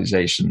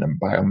de-ismization and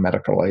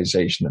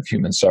biomedicalization of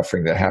human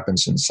suffering that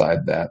happens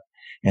inside that.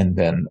 And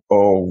then,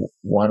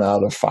 1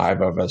 out of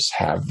 5 of us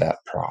have that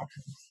problem.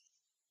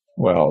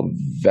 Well,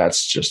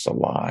 that's just a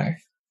lie.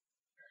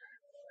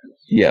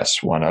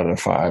 Yes, 1 out of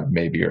 5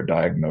 maybe are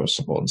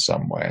diagnosable in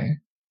some way.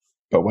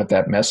 But what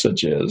that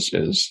message is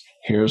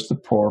here's the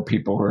poor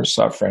people who are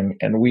suffering,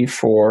 and we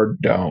 4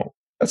 don't.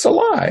 That's a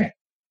lie.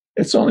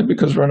 It's only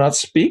because we're not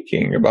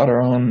speaking about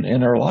our own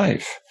inner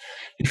life.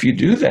 If you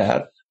do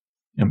that,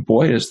 and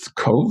boy, is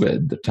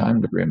COVID the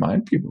time to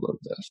remind people of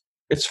this.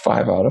 It's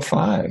 5 out of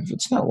 5.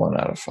 It's not 1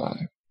 out of 5.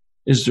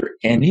 Is there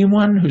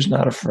anyone who's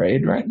not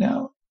afraid right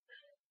now?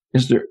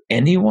 Is there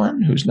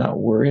anyone who's not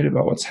worried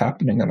about what's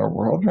happening in our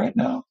world right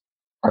now?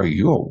 Are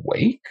you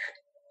awake?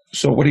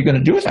 So what are you going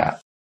to do with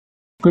that?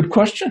 Good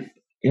question.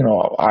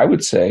 I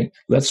would say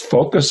let's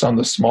focus on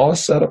the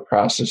smallest set of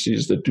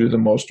processes that do the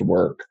most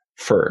work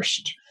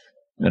first.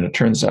 And it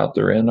turns out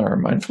they're in our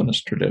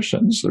mindfulness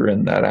traditions. They're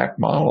in that ACT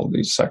model,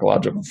 these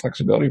psychological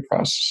flexibility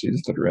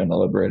processes that are in A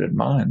Liberated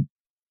Mind.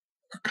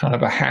 They're kind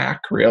of a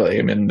hack, really.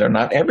 I mean, they're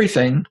not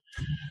everything,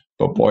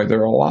 but boy,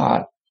 they're a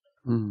lot.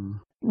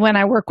 When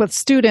I work with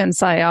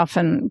students, I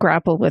often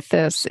grapple with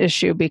this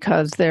issue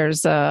because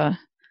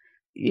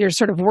you're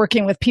sort of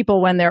working with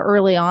people when they're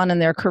early on in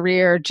their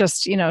career,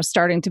 just,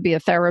 starting to be a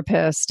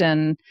therapist,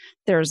 and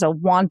there's a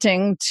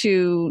wanting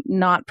to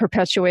not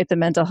perpetuate the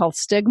mental health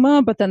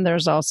stigma, but then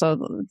there's also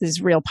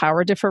these real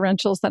power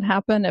differentials that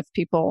happen if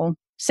people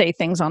say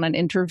things on an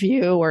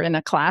interview or in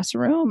a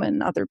classroom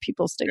and other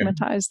people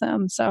stigmatize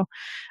them. So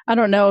I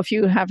don't know if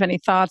you have any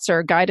thoughts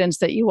or guidance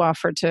that you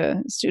offer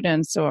to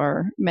students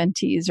or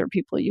mentees or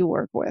people you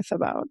work with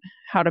about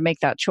how to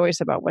make that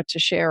choice about what to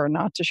share or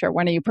not to share.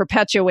 When are you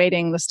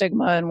perpetuating the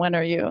stigma and when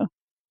are you?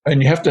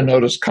 And you have to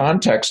notice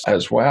context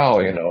as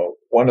well.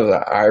 One of the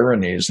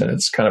ironies, and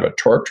it's kind of a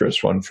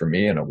torturous one for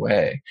me in a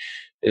way,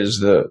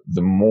 is the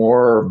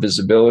more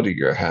visibility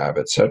you have,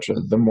 et cetera,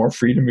 the more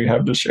freedom you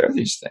have to share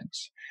these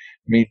things.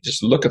 I mean,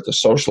 just look at the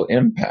social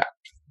impact.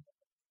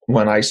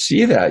 When I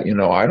see that,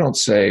 I don't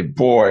say,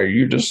 boy,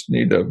 you just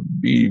need to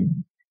be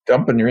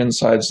dumping your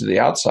insides to the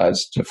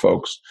outsides to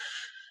folks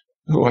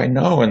who I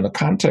know in the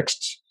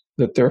context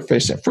that they're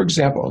facing. For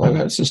example,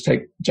 let's just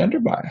take gender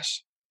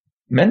bias.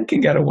 Men can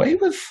get away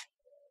with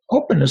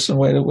openness in a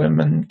way that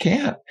women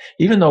can't,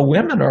 even though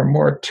women are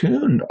more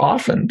attuned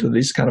often to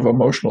these kind of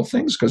emotional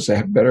things because they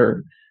have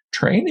better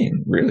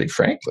training, really,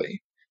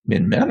 frankly. I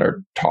mean, men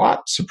are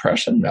taught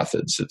suppression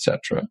methods,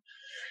 etc.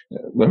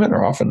 Women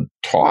are often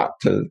taught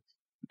to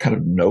kind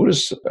of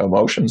notice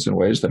emotions in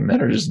ways that men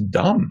are just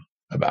dumb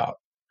about.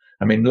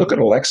 I mean, look at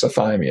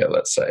alexithymia,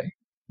 let's say.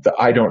 The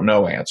I don't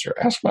know answer.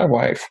 Ask my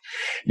wife.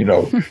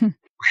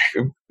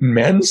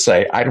 Men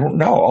say, I don't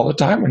know all the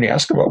time when you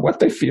ask about what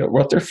they feel,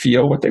 what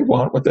they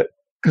want,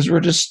 because we're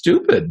just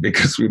stupid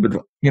because we would,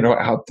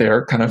 out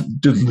there kind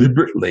of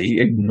deliberately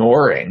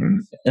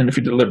ignoring. And if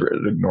you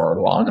deliberately ignore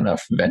long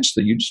enough,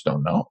 eventually you just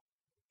don't know.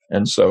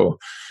 And so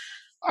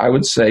I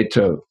would say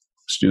to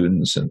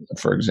students, and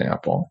for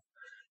example,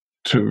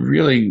 to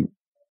really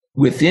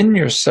within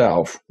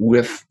yourself,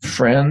 with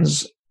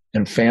friends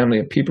and family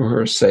and people who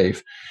are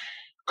safe,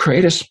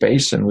 create a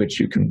space in which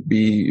you can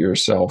be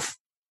yourself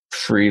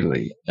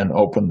freely and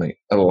openly.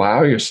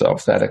 Allow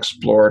yourself that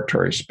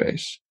exploratory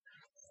space.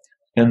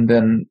 And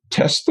then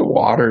test the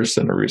waters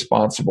in a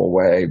responsible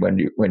way when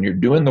you're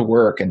doing the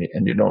work and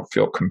you don't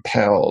feel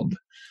compelled.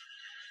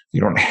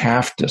 You don't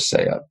have to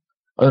say it.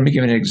 Let me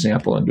give you an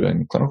example in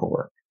doing clinical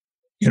work.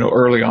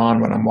 Early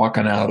on when I'm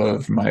walking out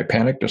of my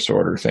panic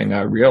disorder thing,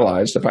 I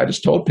realized if I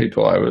just told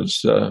people I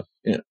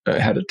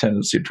had a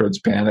tendency towards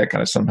panic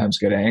and I sometimes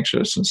get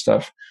anxious and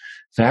stuff,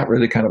 that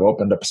really kind of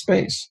opened up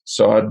space.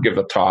 So I'd give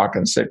a talk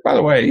and say, by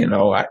the way,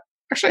 I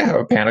actually have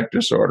a panic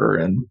disorder.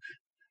 And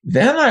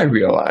then I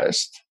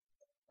realized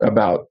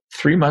about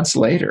 3 months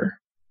later,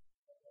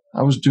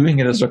 I was doing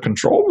it as a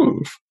control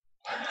move.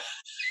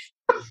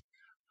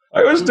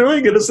 I was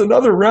doing it as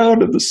another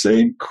round of the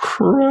same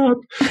crap.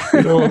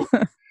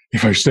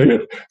 If I say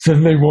it,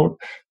 then they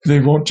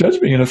won't judge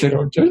me. And if they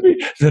don't judge me,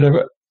 then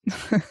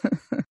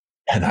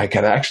and I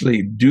could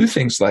actually do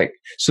things like,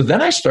 so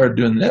then I started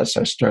doing this.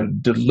 I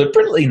started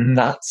deliberately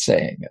not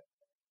saying it.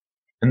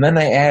 And then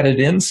I added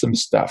in some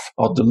stuff.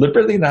 I'll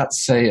deliberately not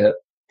say it.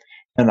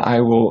 And I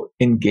will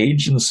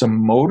engage in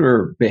some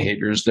motor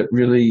behaviors that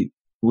really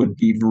would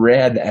be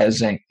read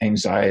as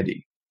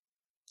anxiety.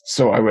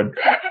 So I would,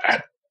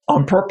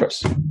 on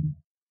purpose,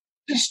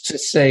 just to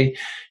say,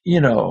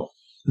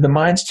 the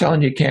mind's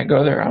telling you can't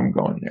go there, I'm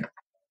going there.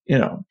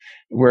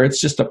 Where it's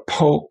just a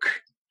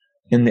poke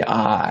in the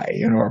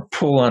eye, or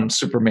pull on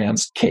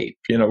Superman's cape,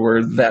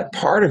 where that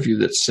part of you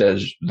that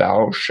says,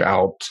 thou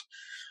shalt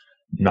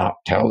not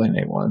tell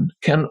anyone,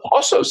 can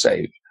also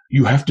say,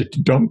 you have to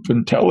dump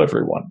and tell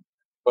everyone.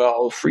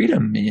 Well,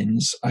 freedom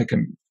means I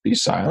can be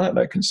silent,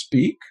 I can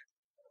speak,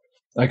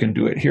 I can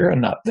do it here and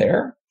not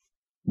there.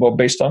 Well,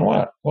 based on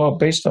what? Well,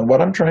 based on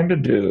what I'm trying to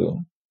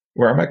do,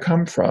 where am I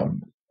come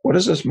from? What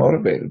is this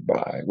motivated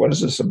by? What is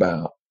this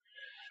about?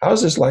 How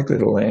is this likely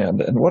to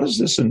land? And what is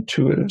this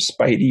intuitive,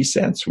 spidey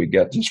sense we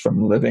get just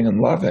from living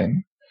and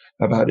loving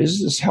about,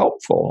 is this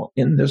helpful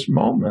in this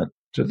moment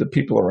to the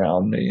people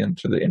around me and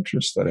to the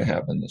interests that I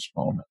have in this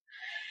moment?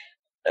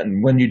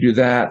 And when you do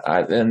that,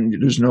 then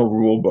there's no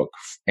rule book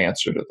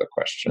answer to the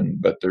question,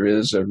 but there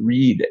is a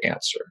read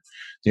answer.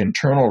 The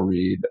internal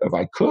read of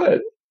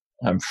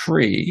I'm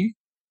free.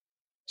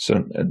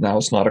 So now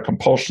it's not a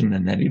compulsion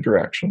in any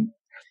direction.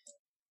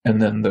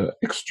 And then the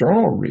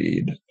external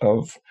read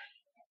of,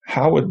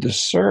 how would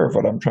this serve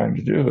what I'm trying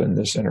to do in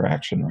this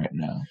interaction right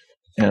now?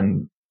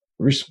 And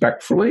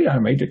respectfully, I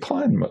may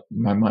decline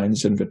my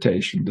mind's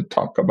invitation to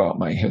talk about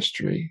my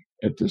history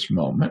at this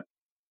moment,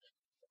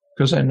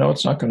 because I know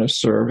it's not going to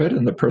serve it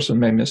and the person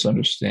may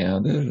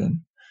misunderstand it. And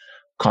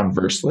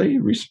conversely,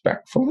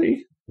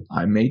 respectfully,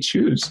 I may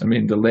choose.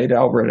 The late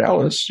Albert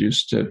Ellis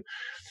used to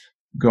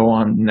go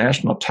on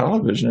national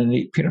television and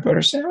eat peanut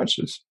butter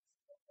sandwiches.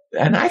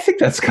 And I think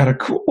that's kind of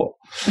cool.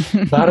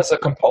 Not as a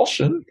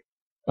compulsion.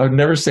 I would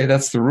never say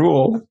that's the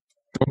rule.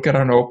 Don't get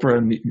on Oprah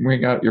and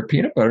bring out your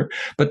peanut butter.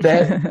 But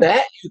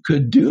that you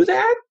could do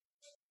that?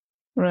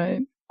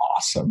 Right.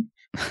 Awesome.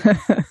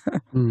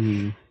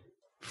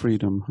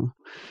 Freedom. Huh?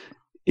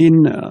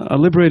 In A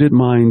Liberated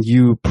Mind,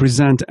 you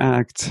present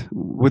ACT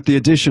with the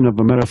addition of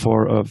a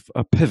metaphor of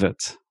a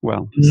pivot.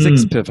 Well,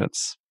 6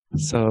 pivots.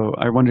 So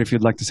I wonder if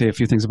you'd like to say a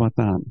few things about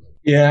that.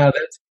 Yeah,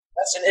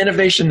 that's an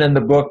innovation in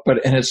the book,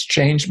 and it's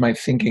changed my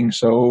thinking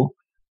so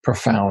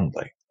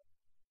profoundly.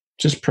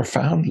 Just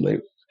profoundly.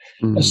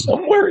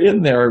 Somewhere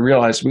in there, I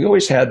realized we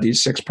always had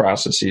these 6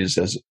 processes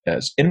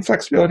as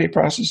inflexibility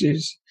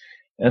processes,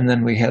 and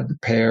then we had the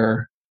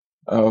pair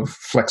of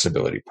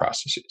flexibility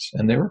processes,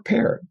 and they were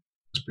paired.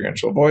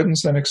 Experiential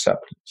avoidance and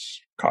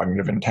acceptance,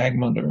 cognitive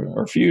entanglement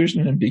or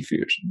fusion and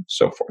diffusion,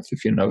 so forth,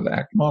 if you know the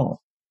ACT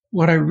model.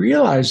 What I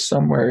realized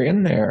somewhere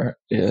in there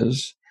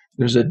is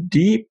there's a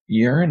deep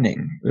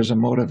yearning, there's a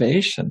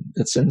motivation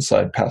that's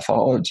inside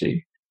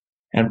pathology.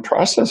 And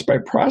process by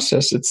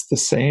process, it's the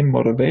same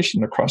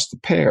motivation across the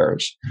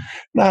pairs,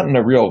 not in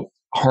a real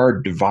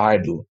hard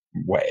divide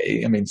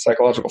way.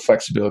 Psychological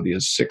flexibility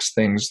is 6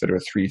 things that are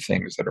 3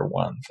 things that are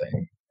 1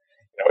 thing.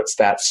 It's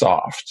that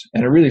soft.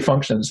 And it really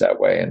functions that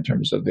way in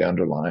terms of the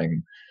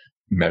underlying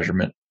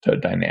measurement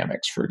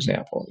dynamics, for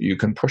example. You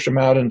can push them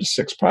out into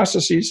 6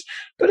 processes,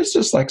 but it's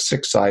just like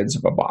 6 sides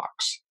of a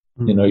box.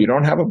 You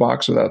don't have a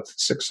box without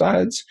 6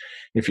 sides.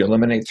 If you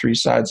eliminate 3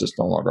 sides, it's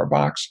no longer a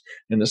box.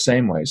 In the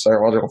same way,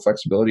 psychological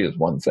flexibility is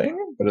 1 thing,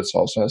 but it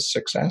also has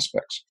 6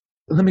 aspects.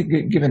 Let me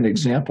give an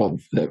example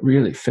that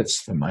really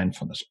fits the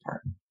mindfulness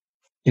part.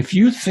 If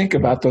you think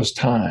about those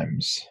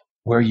times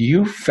where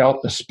you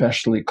felt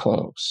especially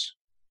close,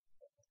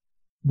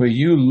 where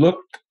you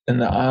looked in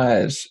the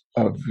eyes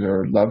of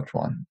your loved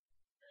one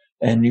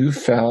and you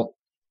felt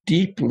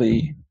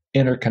deeply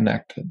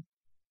interconnected,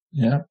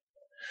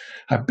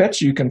 I bet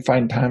you can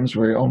find times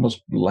where you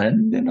almost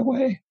blend in a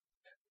way,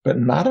 but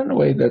not in a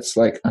way that's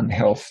like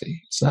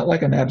unhealthy. It's not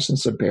like an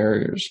absence of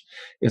barriers.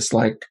 It's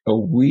like a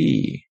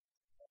we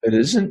that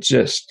isn't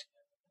just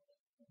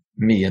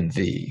me and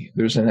thee.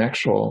 There's an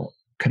actual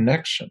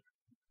connection.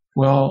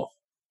 Well,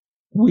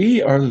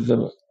 we are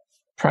the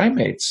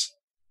primates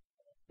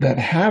that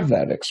have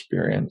that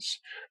experience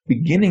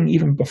beginning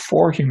even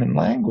before human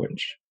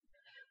language.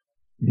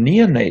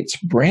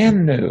 Neonates,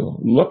 brand new,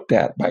 looked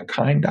at by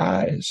kind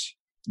eyes,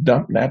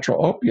 dump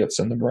natural opiates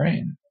in the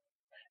brain.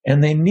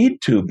 And they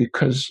need to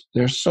because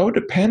they're so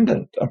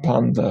dependent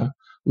upon the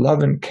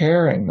love and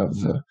caring of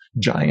the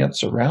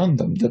giants around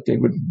them that they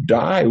would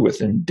die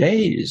within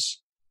days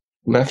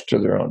left to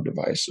their own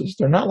devices.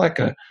 They're not like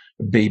a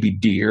baby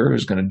deer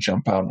who's going to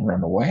jump out and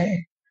run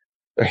away.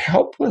 They're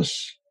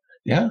helpless.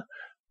 Yeah.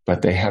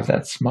 But they have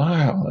that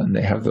smile and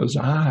they have those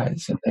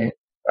eyes and they,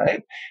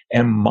 right?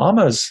 And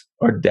mama's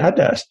or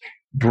dada's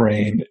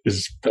brain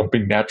is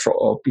dumping natural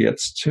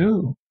opiates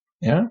too.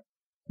 Yeah.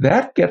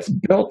 That gets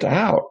built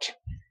out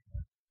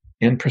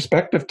in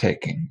perspective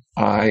taking,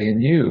 I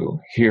and you,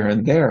 here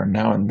and there,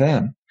 now and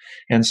then.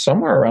 And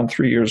somewhere around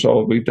 3 years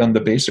old, we've done the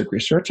basic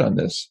research on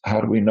this.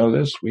 How do we know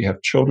this? We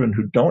have children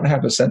who don't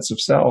have a sense of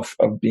self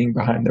of being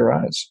behind their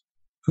eyes.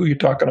 Who are you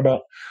talking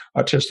about?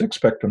 Autistic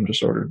spectrum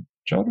disordered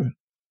children.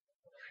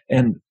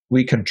 And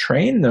we can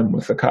train them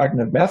with the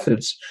cognitive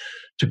methods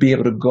to be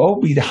able to go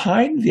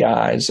behind the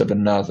eyes of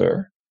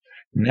another.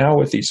 Now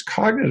with these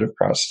cognitive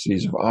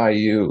processes of I,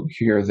 you,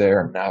 here,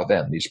 there, now,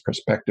 then, these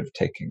perspective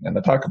taking, and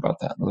I'll talk about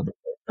that in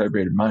A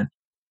Liberated Mind.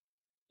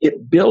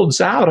 It builds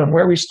out on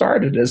where we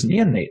started as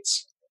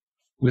neonates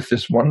with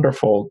this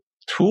wonderful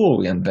tool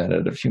we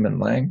invented of human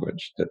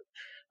language that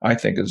I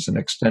think is an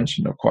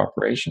extension of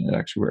cooperation and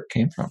actually where it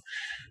came from.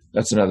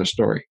 That's another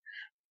story.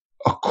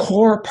 A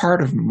core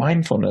part of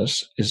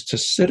mindfulness is to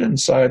sit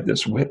inside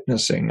this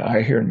witnessing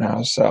I, here,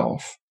 now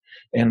self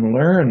and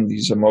learn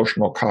these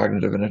emotional,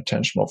 cognitive, and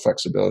attentional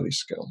flexibility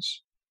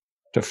skills.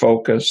 To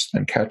focus,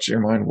 then catch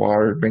your mind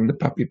wander, bring the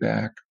puppy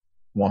back,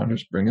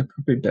 wanders, bring the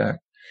puppy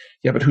back.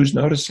 Yeah, but who's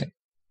noticing?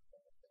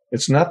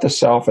 It's not the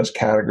self as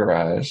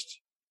categorized.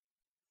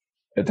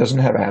 It doesn't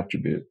have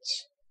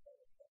attributes.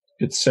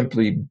 It's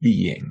simply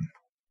being,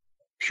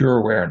 pure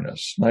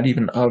awareness, not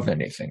even of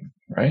anything,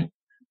 right?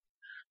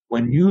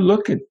 When you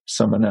look at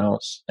someone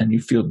else and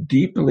you feel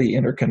deeply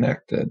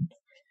interconnected,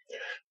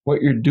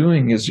 what you're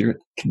doing is you're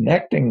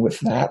connecting with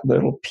that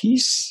little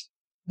piece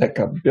that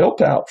got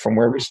built out from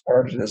where we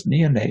started as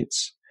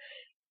neonates.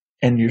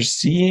 And you're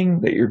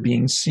seeing that you're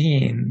being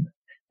seen.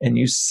 And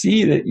you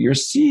see that you're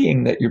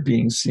seeing that you're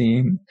being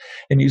seen.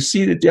 And you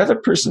see that the other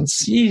person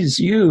sees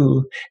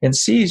you and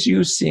sees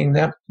you seeing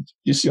them.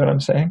 You see what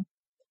I'm saying?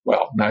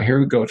 Well, now here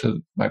we go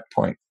to my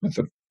point with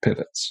the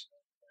pivots.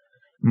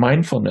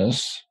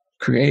 Mindfulness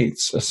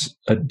creates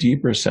a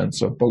deeper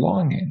sense of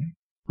belonging.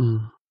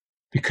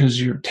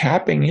 Because you're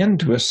tapping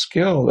into a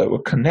skill that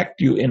will connect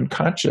you in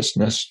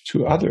consciousness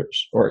to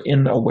others, or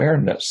in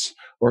awareness,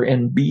 or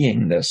in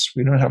beingness.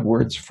 We don't have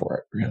words for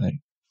it,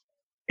 really.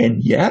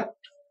 And yet,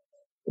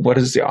 what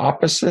is the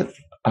opposite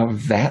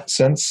of that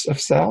sense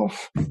of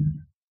self?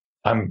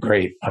 I'm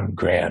great, I'm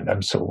grand,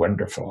 I'm so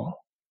wonderful.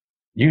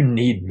 You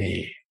need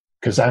me,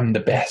 because I'm the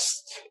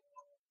best.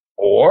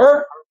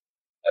 Or,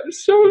 I'm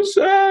so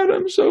sad,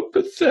 I'm so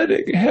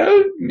pathetic,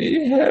 help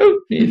me,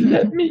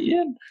 let me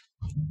in.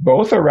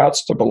 Both are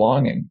routes to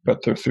belonging,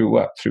 but they're through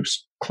what? Through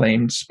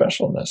claimed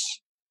specialness.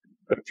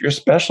 But if you're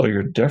special,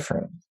 you're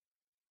different.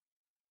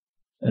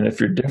 And if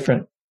you're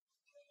different,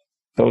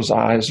 those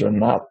eyes are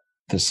not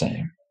the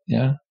same.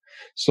 Yeah.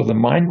 So the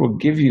mind will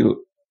give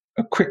you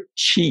a quick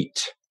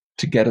cheat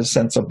to get a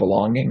sense of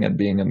belonging and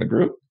being in the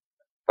group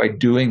by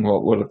doing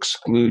what will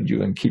exclude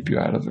you and keep you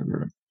out of the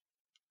group.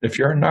 If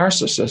you're a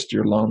narcissist,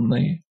 you're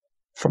lonely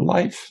for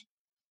life.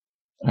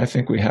 I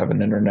think we have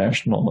an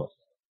international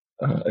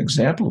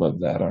example of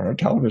that on our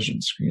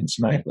television screens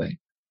nightly.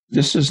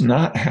 This is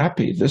not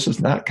happy. This is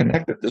not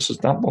connected. This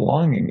is not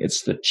belonging.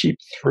 It's the cheap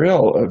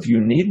thrill of you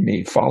need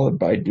me followed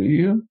by do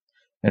you?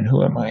 And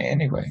who am I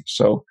anyway?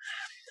 So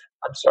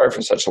I'm sorry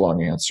for such a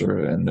long answer.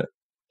 And the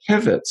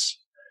pivots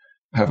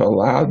have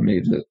allowed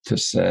me to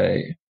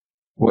say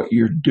what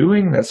you're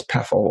doing that's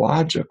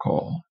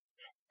pathological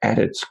at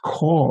its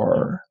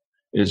core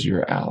is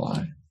your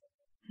ally.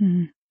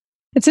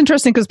 It's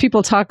interesting because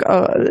people talk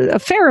a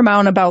fair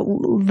amount about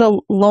the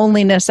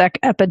loneliness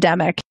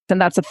epidemic, and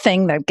that's a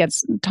thing that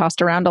gets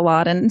tossed around a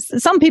lot. And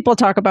some people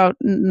talk about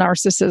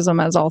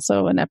narcissism as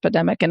also an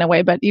epidemic in a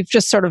way, but you've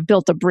just sort of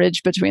built a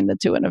bridge between the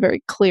two in a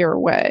very clear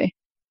way.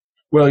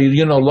 Well,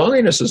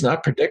 loneliness is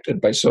not predicted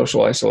by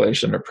social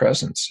isolation or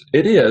presence.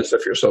 It is,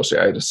 if you're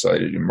socially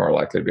isolated, you're more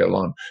likely to be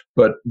alone.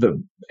 But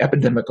the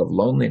epidemic of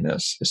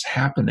loneliness is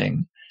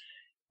happening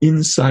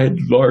inside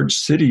large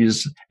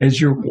cities as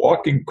you're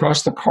walking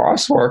across the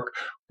crosswalk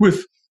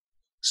with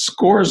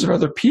scores of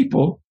other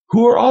people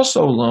who are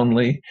also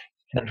lonely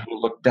and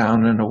who look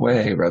down and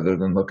away rather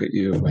than look at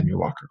you when you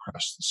walk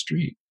across the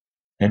street.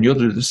 And you'll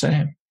do the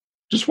same.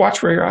 Just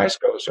watch where your eyes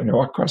goes when you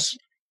walk across.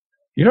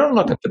 You don't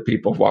look at the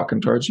people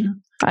walking towards you.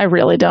 I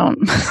really don't.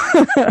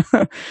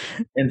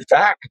 In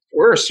fact, it's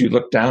worse. You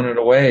look down and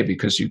away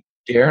because you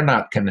dare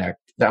not connect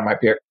That might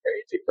be a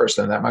crazy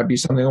person. That might be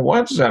something that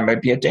wants. That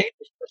might be a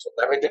dangerous person.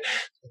 That might be,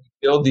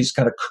 build these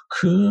kind of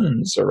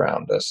cocoons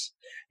around us.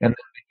 And then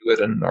we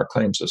do it in our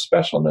claims of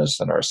specialness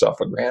and our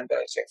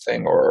self-aggrandizing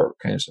thing or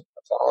kinds of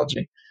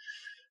pathology.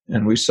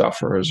 And we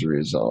suffer as a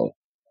result.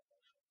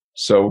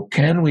 So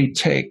can we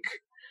take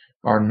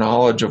our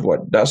knowledge of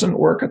what doesn't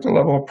work at the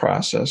level of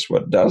process,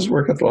 what does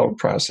work at the level of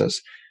process,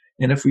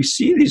 and if we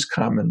see these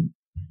common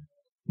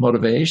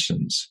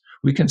motivations,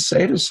 we can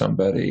say to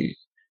somebody,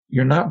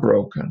 you're not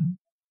broken.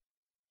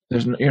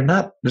 There's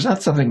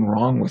not something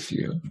wrong with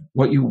you.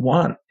 What you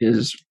want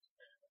is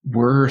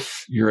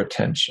worth your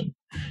attention.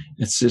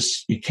 It's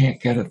just, you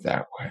can't get it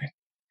that way.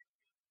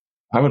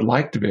 I would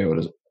like to be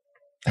able to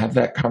have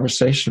that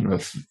conversation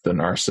with the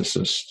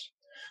narcissist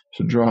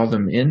to draw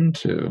them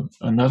into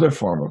another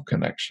form of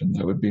connection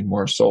that would be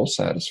more soul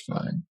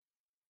satisfying.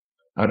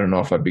 I don't know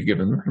if I'd be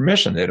giving them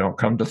permission. They don't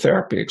come to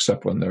therapy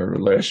except when their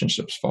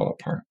relationships fall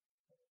apart.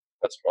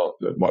 That's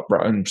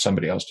what and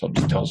somebody else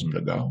tells them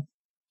to go.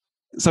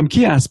 Some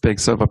key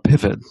aspects of a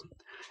pivot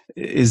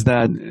is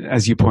that,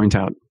 as you point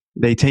out,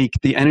 they take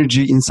the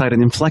energy inside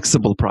an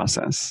inflexible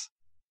process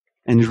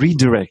and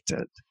redirect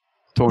it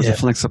towards a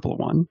flexible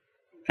one.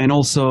 And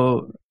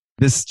also,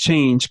 this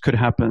change could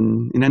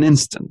happen in an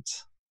instant.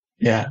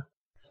 Yeah.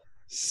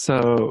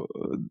 So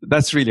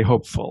that's really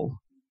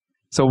hopeful.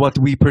 So what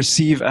we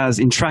perceive as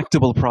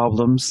intractable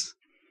problems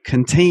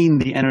contain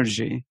the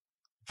energy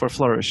for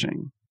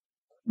flourishing.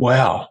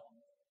 Well,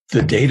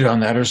 the data on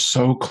that are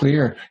so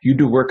clear. You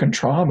do work in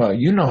trauma.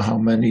 You know how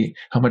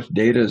much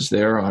data is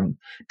there on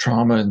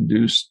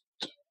trauma-induced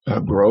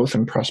growth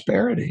and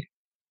prosperity.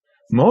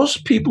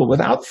 Most people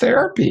without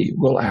therapy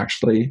will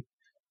actually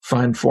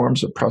find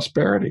forms of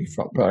prosperity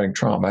following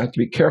trauma. I have to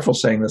be careful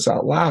saying this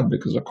out loud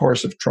because, of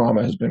course, if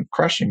trauma has been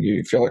crushing you,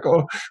 you feel like,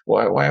 oh,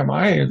 why am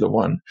I the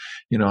one?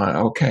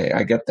 Okay,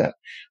 I get that.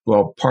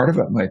 Well, part of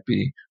it might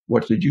be,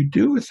 what did you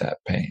do with that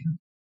pain?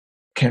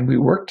 Can we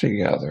work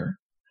together?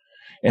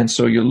 And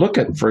so you look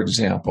at, for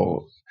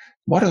example,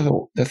 what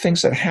are the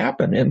things that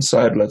happen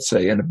inside, let's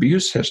say, an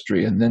abuse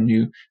history, and then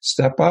you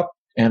step up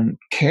and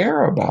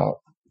care about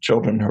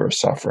children who are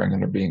suffering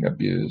and are being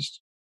abused.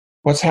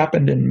 What's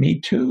happened in Me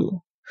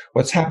Too?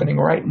 What's happening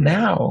right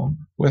now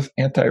with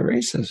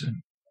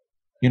anti-racism?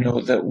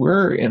 That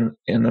we're in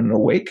an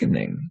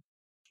awakening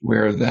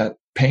where that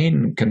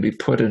pain can be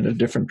put in a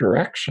different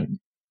direction.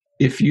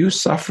 If you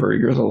suffer,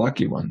 you're the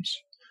lucky ones,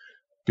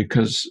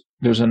 because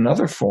there's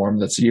another form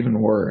that's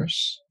even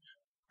worse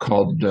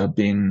called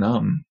being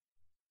numb.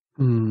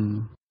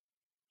 Mm.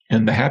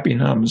 And the happy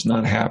numb is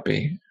not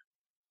happy.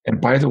 And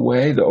by the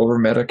way, the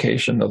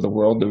over-medication of the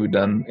world that we've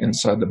done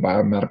inside the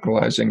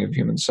biomedicalizing of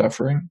human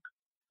suffering,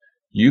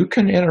 you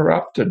can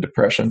interrupt a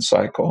depression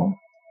cycle.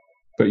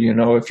 But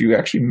if you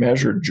actually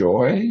measure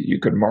joy, you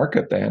could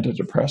market the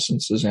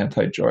antidepressants as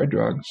anti-joy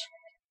drugs.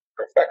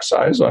 Their effect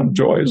size on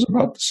joy is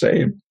about the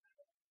same.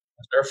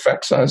 Their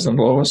effect size on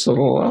the lowest of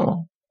the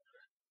low.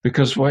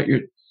 Because what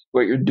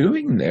you're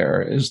doing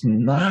there is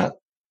not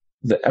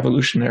the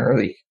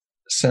evolutionarily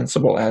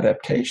sensible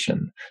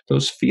adaptation.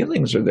 Those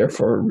feelings are there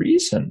for a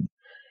reason.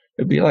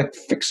 It'd be like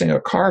fixing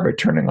a car by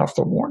turning off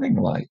the warning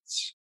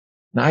lights.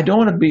 Now, I don't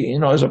want to be,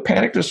 as a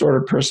panic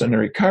disorder person in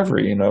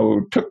recovery,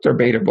 who took their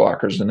beta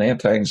blockers and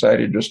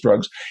anti-anxiety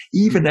drugs,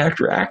 even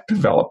after ACT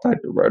developed, I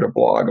had to write a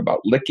blog about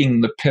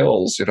licking the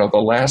pills. The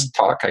last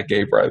talk I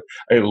gave, where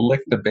I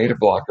licked the beta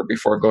blocker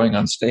before going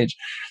on stage.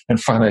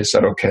 And finally I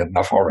said, okay,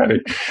 enough already.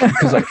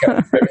 Because I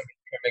kept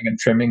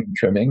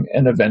trimming.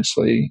 And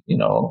eventually,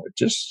 it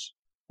just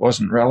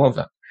wasn't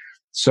relevant.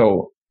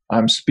 So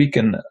I'm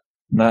speaking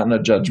not in a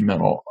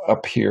judgmental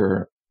up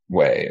here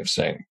way of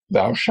saying,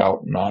 thou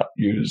shalt not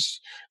use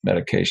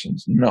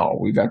medications. No,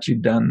 we've actually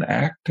done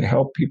ACT to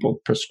help people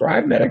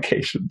prescribe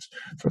medications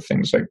for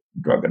things like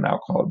drug and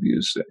alcohol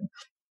abuse.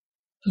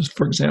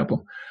 For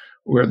example,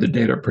 where the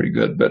data are pretty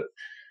good,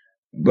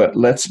 but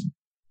let's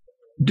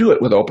do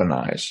it with open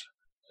eyes.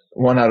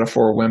 1 out of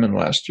 4 women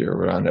last year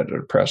were on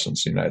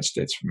antidepressants in the United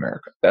States of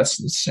America.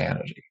 That's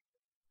insanity.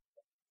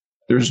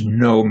 There's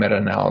no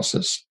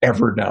meta-analysis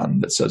ever done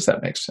that says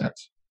that makes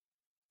sense.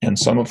 And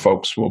some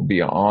folks will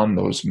be on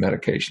those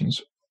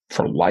medications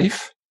for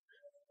life.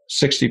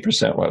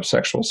 60% will have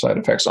sexual side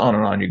effects, on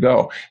and on you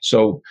go.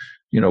 So,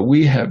 we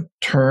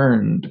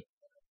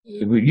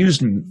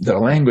used the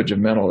language of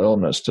mental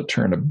illness to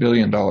turn $1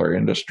 billion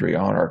industry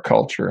on our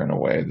culture in a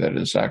way that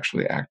is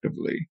actually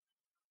actively,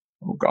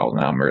 oh God,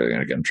 now I'm really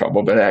going to get in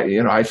trouble. But,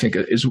 I think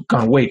it's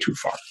gone way too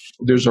far.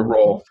 There's a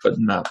role, but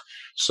not.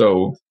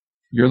 So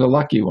you're the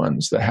lucky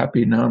ones. The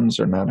happy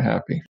numbs are not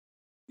happy.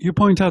 You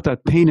point out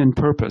that pain and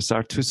purpose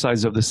are two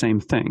sides of the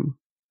same thing.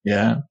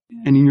 Yeah.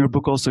 And in your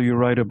book also you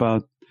write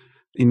about,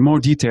 in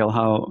more detail,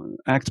 how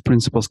ACT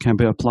principles can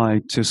be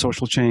applied to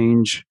social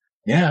change,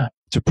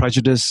 to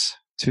prejudice,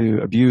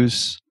 to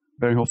abuse.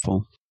 Very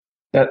hopeful.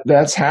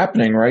 That's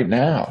happening right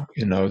now.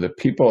 That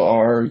people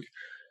are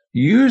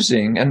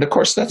using, and of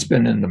course that's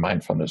been in the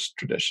mindfulness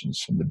traditions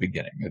from the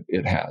beginning.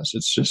 It has.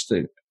 It's just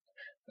a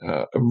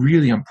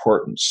really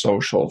important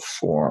social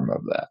form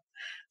of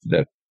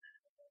that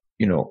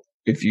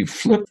if you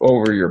flip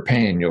over your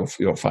pain,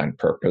 you'll find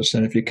purpose.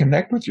 And if you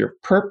connect with your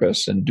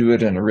purpose and do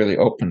it in a really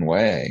open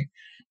way,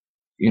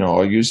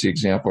 I'll use the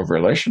example of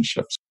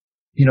relationships.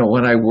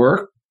 When I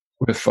work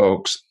with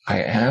folks,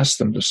 I ask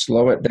them to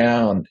slow it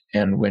down.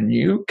 And when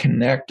you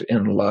connect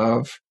in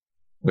love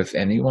with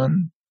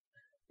anyone,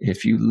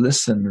 if you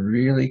listen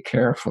really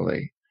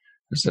carefully,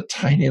 there's a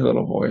tiny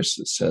little voice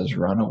that says,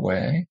 run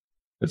away,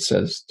 that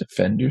says,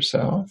 defend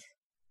yourself,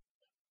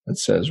 that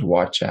says,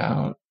 watch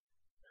out,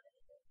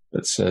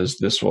 that says,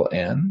 this will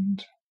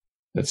end,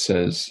 that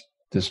says,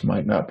 this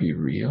might not be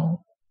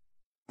real,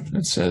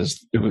 that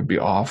says, it would be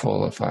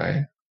awful if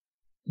I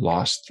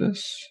lost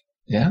this.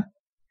 Yeah.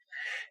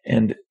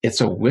 And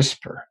it's a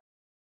whisper,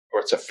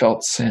 or it's a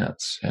felt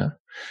sense. Yeah.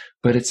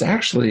 But it's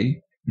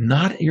actually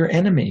not your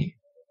enemy,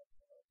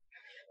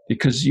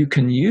 because you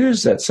can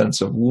use that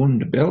sense of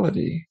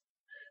woundability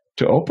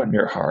to open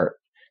your heart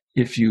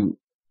if you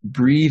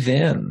breathe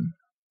in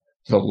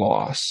the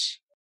loss,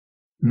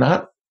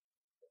 not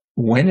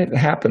when it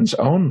happens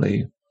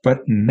only,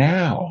 but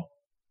now.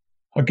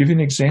 I'll give you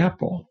an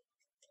example.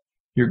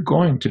 You're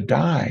going to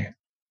die.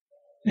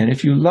 And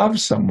if you love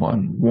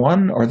someone,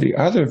 one or the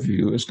other of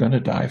you is going to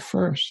die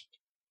first.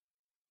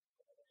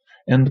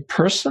 And the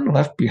person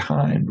left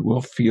behind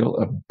will feel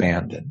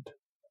abandoned.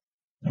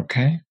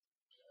 Okay?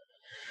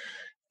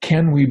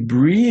 Can we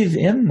breathe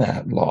in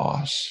that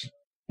loss?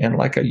 And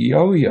like a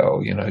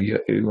yo-yo,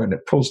 when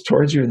it pulls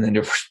towards you, and then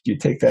you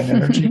take that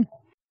energy,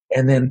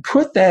 and then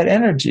put that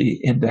energy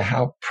into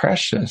how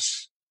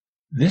precious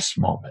this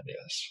moment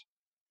is.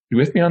 You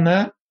with me on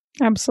that?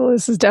 Absolutely.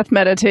 This is death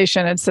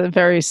meditation. It's a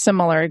very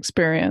similar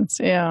experience.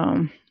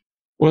 Yeah.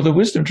 Well, the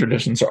wisdom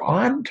traditions are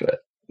on to it.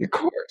 Of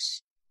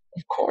course,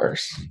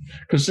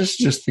 because this is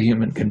just the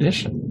human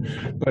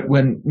condition. But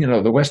when,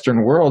 the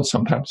Western world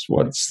sometimes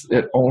wants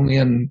it only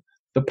in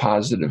the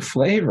positive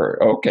flavor.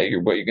 Okay,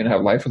 you're going to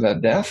have life without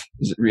death?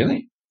 Is it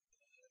really?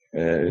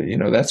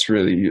 That's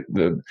really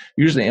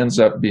usually ends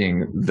up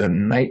being the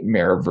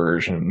nightmare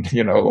version,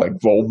 like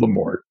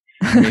Voldemort.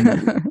 I mean,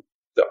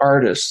 the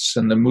artists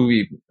and the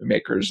movie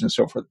makers and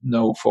so forth we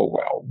know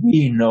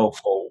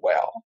full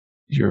well,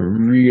 you're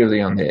really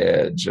on the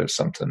edge of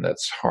something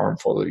that's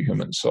harmful to the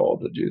human soul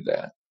to do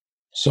that.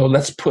 So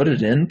let's put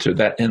it into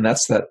that. And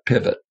that's that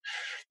pivot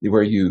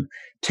where you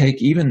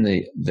take even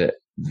the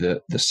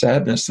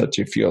sadness that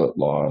you feel at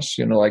loss,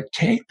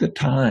 take the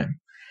time.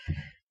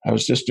 I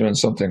was just doing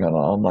something on an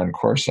online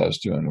course I was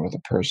doing with a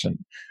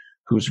person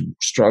who's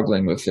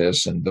struggling with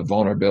this and the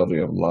vulnerability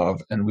of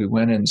love. And we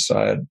went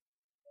inside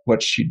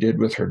what she did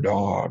with her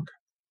dog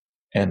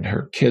and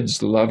her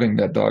kids loving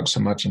that dog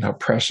so much and how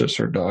precious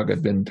her dog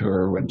had been to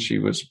her when she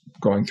was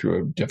going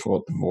through a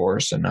difficult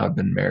divorce and now had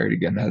been married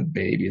again, had a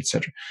baby,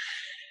 etc.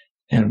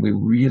 And we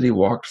really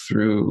walked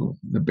through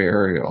the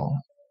burial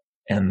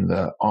and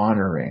the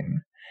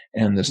honoring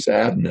and the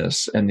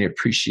sadness and the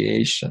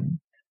appreciation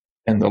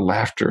and the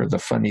laughter, the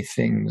funny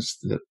things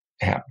that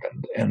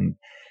happened and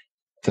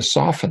the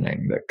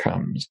softening that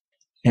comes.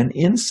 And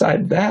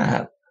inside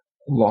that,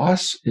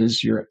 loss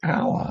is your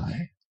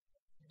ally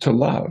to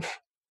love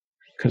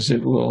because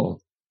it will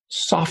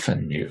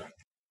soften you.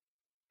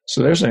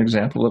 So there's an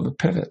example of a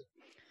pivot.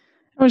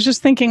 I was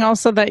just thinking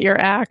also that your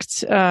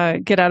act,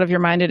 Get Out of Your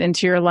Mind and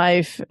Into Your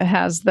Life,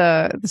 has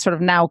the sort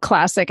of now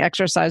classic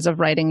exercise of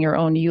writing your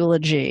own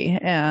eulogy.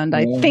 And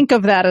I think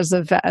of that as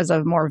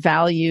a more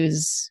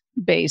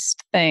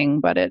values-based thing,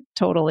 but it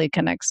totally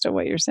connects to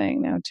what you're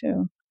saying now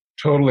too.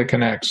 Totally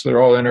connects.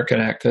 They're all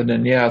interconnected.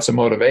 And yeah, it's a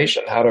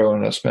motivation. How do I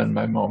want to spend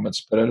my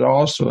moments? But it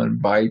also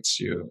invites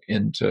you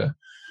into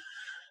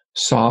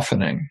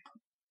softening,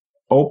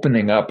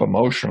 opening up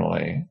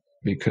emotionally,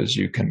 because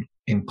you can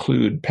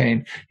include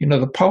pain.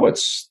 The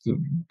poets, the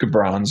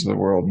Gibrans of the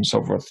world and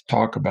so forth,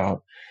 talk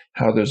about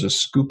how there's a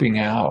scooping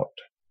out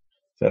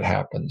that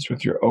happens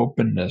with your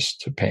openness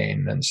to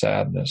pain and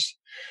sadness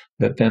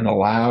that then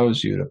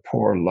allows you to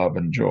pour love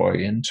and joy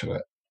into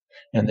it.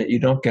 And that you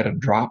don't get a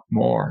drop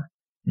more,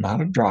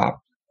 not a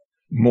drop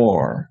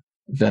more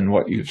than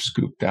what you've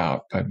scooped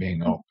out by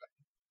being open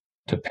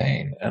to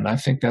pain. And I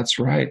think that's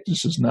right.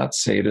 This is not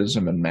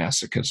sadism and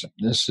masochism.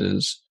 This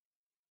is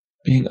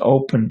being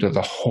open to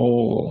the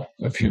whole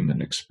of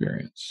human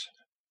experience.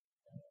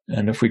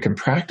 And if we can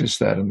practice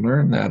that and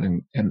learn that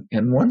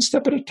and one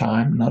step at a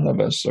time, none of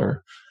us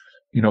are,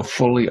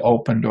 fully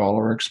open to all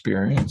our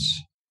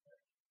experience.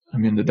 I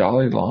mean, the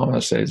Dalai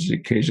Lama says he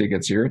occasionally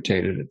gets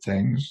irritated at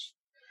things.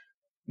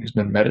 He's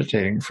been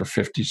meditating for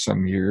 50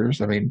 some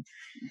years. I mean,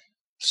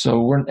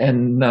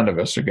 and none of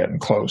us are getting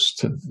close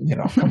to,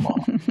 come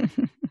on.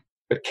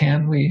 But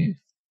can we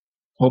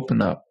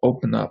open up,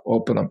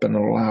 and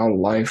allow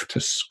life to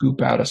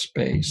scoop out a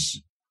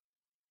space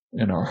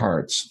in our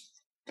hearts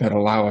that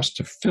allow us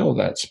to fill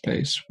that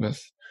space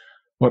with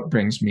what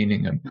brings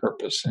meaning and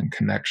purpose and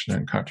connection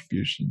and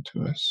contribution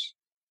to us.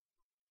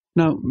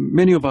 Now,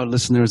 many of our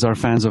listeners are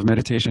fans of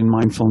meditation,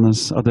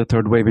 mindfulness, other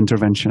third wave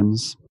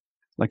interventions.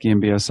 like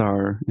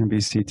EMBSR,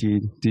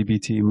 MBCT,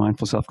 DBT,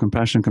 mindful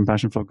self-compassion,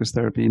 compassion-focused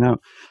therapy. Now,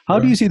 how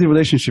do you see the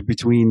relationship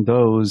between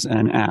those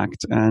and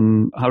ACT,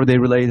 and how do they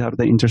relate? How do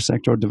they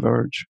intersect or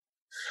diverge?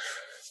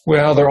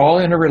 Well, they're all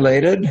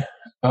interrelated.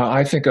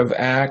 I think of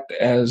ACT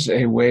as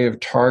a way of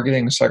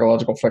targeting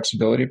psychological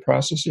flexibility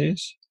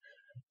processes.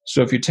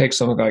 So if you take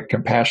something like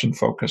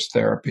compassion-focused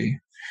therapy,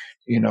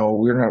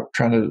 we're not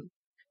trying to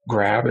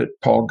grab at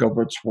Paul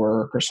Gilbert's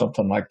work or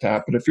something like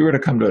that. But if you were to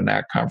come to an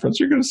ACT conference,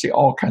 you're going to see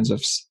all kinds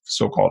of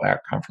so-called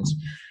ACT conferences.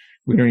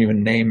 We don't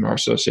even name our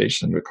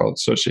association. We call it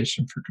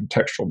Association for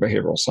Contextual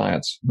Behavioral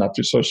Science, not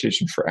the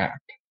Association for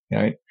ACT.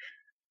 Right?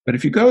 But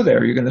if you go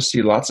there, you're going to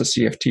see lots of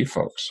CFT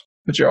folks.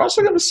 But you're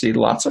also going to see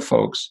lots of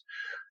folks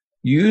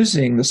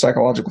using the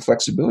psychological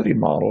flexibility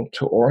model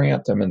to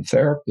orient them in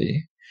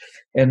therapy.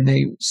 And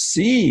they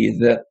see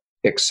that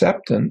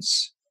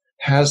acceptance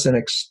has an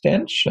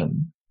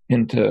extension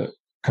into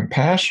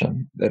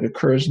compassion that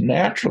occurs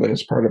naturally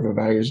as part of a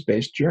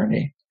values-based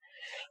journey.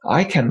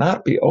 I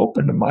cannot be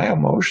open to my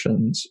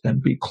emotions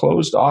and be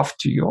closed off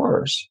to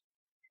yours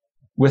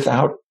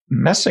without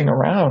messing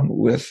around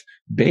with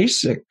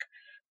basic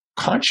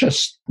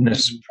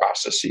consciousness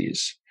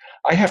processes.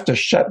 I have to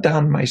shut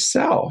down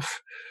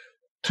myself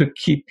to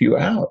keep you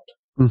out.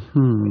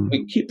 Mm-hmm.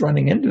 We keep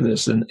running into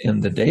this in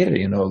the data,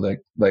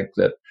 like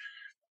that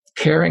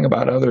caring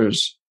about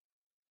others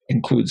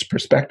includes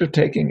perspective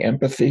taking,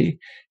 empathy,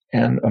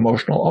 and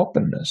emotional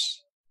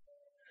openness.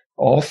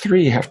 All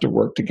three have to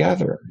work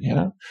together.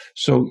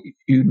 So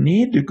you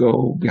need to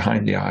go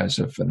behind the eyes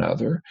of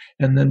another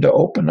and then to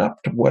open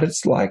up to what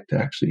it's like to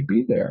actually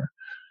be there.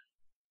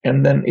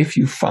 And then if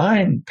you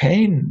find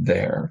pain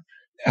there,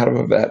 out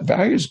of that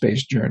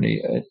values-based journey,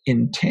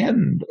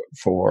 intend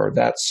for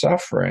that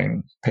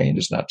suffering. Pain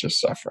is not just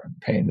suffering.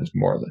 Pain is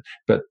more than,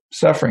 but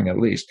suffering at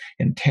least,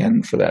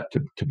 intend for that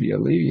to be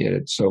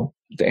alleviated. So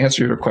the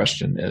answer to your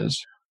question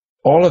is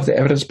all of the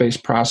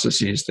evidence-based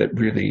processes that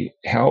really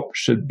help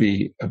should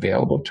be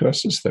available to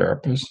us as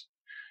therapists.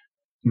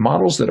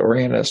 Models that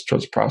orient us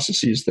towards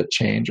processes that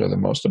change are the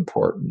most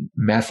important.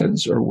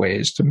 Methods or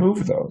ways to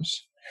move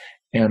those.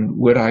 And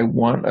would I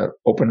want an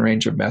open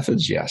range of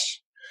methods? Yes.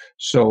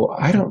 So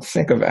I don't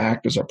think of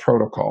ACT as a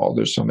protocol.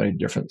 There's so many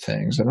different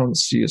things. I don't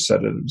see a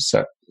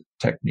set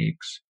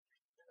techniques.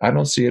 I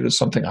don't see it as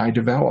something I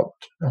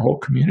developed. The whole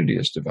community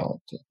has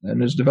developed it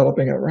and is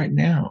developing it right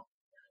now.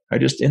 I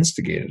just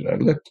instigated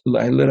it.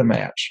 I lit a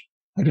match.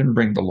 I didn't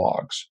bring the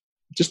logs,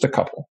 just a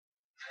couple.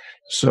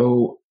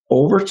 So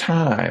over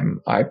time,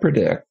 I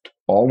predict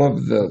all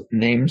of the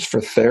names for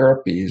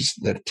therapies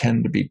that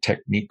tend to be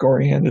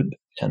technique-oriented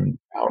and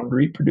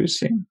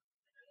boundary-producing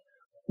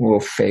will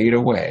fade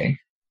away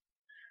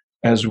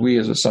as we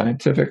as a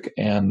scientific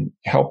and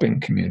helping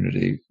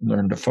community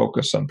learn to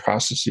focus on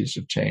processes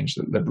of change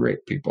that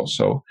liberate people.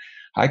 So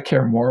I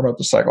care more about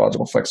the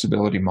psychological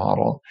flexibility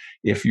model.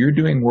 If you're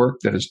doing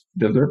work that is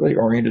deliberately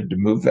oriented to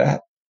move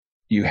that,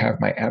 you have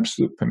my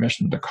absolute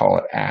permission to call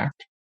it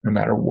ACT, no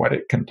matter what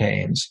it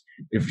contains,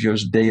 if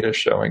there's data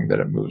showing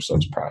that it moves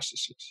those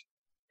processes.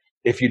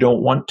 If you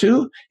don't want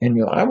to, and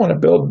I want to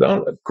build,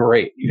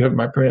 great, you have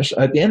my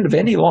permission. At the end of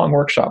any long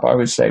workshop, I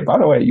always say, by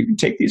the way, you can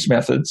take these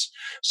methods,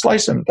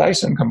 slice them, dice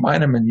them,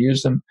 combine them, and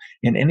use them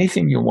in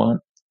anything you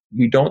want.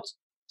 We don't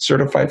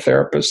certify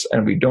therapists,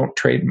 and we don't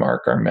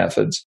trademark our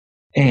methods,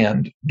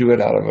 and do it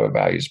out of a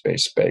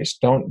values-based space.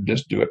 Don't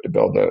just do it to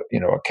build a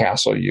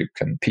castle you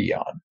can pee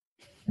on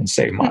and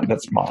say,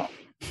 that's mine.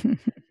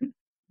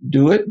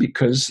 Do it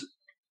because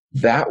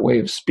that way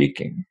of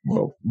speaking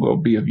will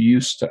be of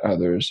use to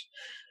others.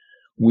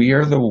 We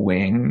are the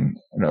wing,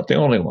 not the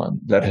only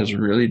one, that has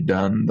really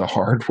done the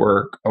hard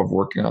work of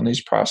working on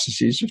these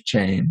processes of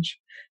change.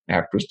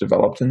 ACT was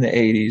developed in the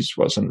 80s,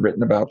 wasn't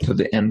written about to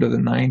the end of the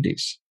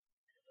 90s.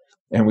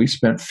 And we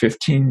spent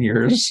 15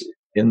 years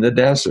in the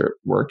desert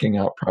working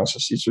out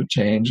processes of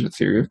change, a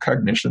theory of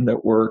cognition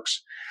that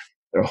works.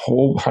 There are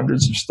whole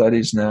hundreds of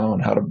studies now on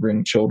how to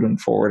bring children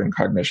forward in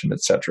cognition,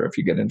 etc. If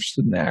you get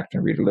interested in ACT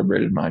and read A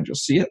Liberated Mind, you'll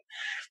see it.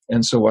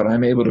 And so what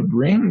I'm able to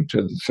bring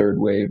to the third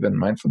wave and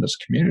mindfulness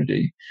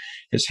community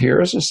is here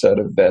is a set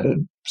of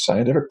vetted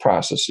scientific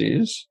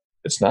processes.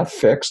 It's not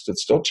fixed.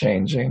 It's still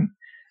changing.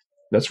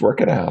 Let's work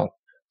it out.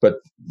 But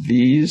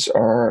these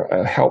are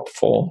a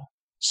helpful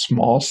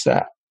small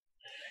set.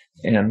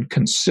 And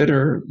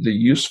consider the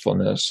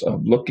usefulness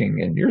of looking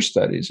in your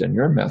studies and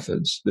your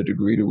methods, the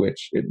degree to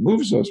which it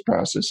moves those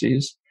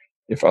processes.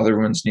 If other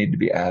ones need to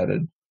be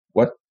added,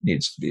 what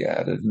needs to be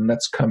added? And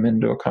let's come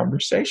into a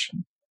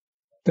conversation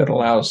that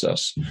allows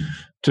us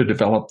to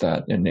develop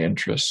that in the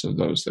interests of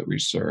those that we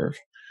serve,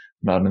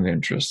 not in the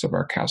interests of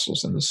our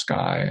castles in the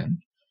sky and,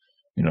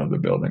 the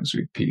buildings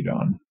we peed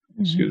on.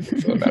 Excuse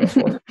me for the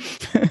metaphor.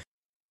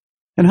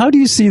 And how do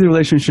you see the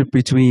relationship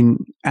between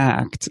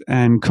ACT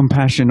and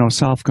compassion or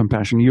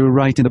self-compassion? You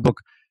write in the book,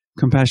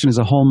 compassion is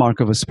a hallmark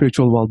of a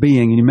spiritual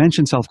well-being. And you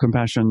mentioned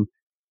self-compassion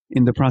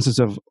in the process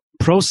of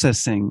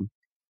processing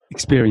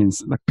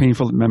experience, like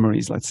painful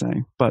memories, let's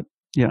say. But,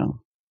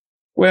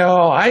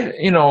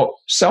 Well,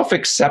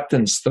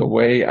 self-acceptance, the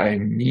way I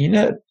mean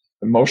it,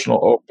 emotional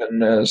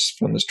openness,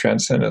 from this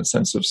transcendent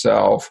sense of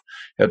self,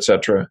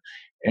 etc.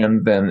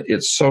 And then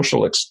its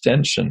social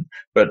extension,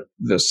 but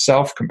the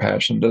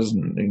self-compassion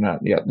you're not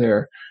yet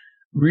there,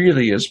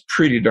 really is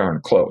pretty darn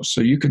close.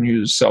 So you can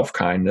use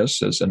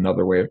self-kindness as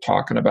another way of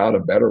talking about a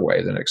better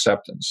way than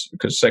acceptance,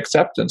 because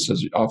acceptance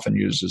is often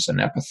used as an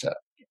epithet.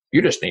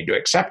 You just need to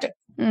accept it.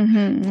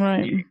 Mm-hmm,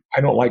 right.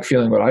 I don't like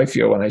feeling what I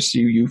feel when I see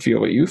you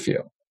feel what you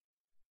feel.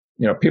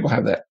 People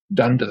have that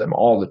done to them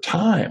all the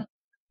time.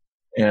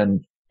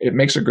 And it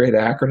makes a great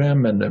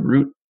acronym, and the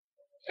root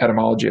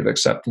etymology of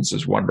acceptance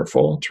is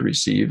wonderful. To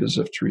receive as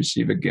if to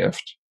receive a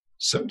gift.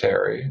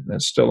 Subteri.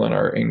 That's still in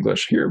our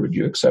English. Here, would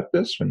you accept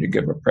this when you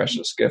give a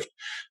precious gift?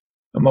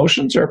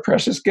 Emotions are a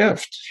precious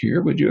gift.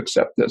 Here, would you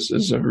accept this?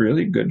 Is a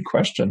really good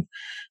question.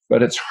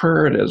 But it's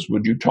heard as,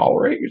 would you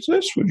tolerate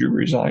this? Would you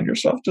resign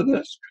yourself to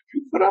this? Could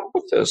you put up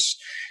with this?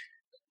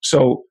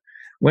 So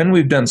when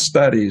we've done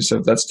studies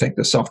of, let's take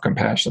the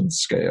self-compassion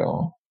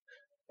scale,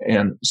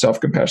 and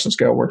self-compassion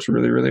scale works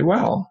really, really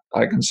well.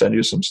 I can send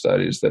you some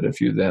studies that if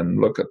you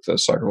then look at the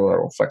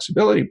psychological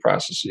flexibility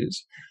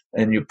processes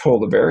and you pull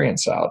the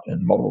variance out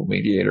in multiple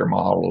mediator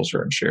models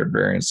or in shared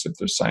variance, if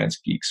there's science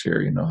geeks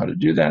here, you know how to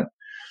do that.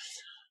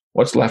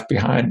 What's left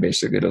behind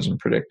basically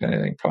doesn't predict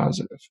anything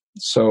positive.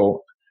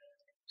 So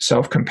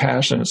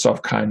self-compassion and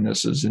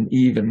self-kindness is an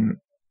even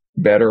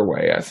better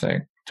way, I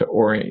think, to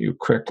orient you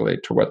quickly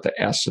to what the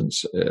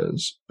essence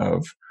is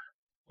of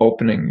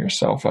opening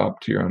yourself up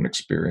to your own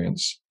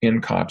experience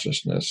in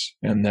consciousness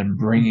and then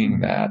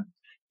bringing that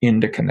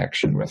into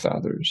connection with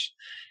others.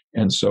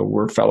 And so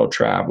we're fellow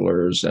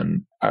travelers,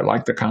 and I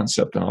like the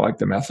concept and I like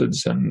the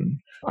methods, and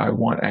I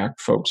want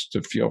ACT folks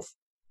to feel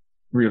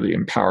really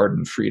empowered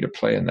and free to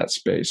play in that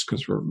space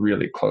because we're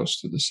really close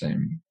to the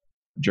same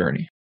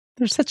journey.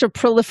 There's such a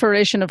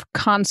proliferation of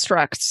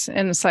constructs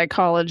in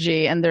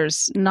psychology, and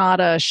there's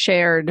not a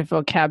shared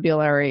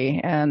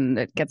vocabulary, and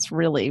it gets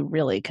really,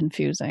 really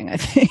confusing, I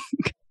think.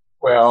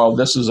 Well,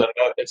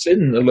 it's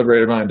in A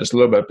Liberated Mind just a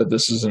little bit, but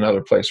this is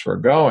another place we're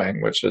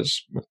going, which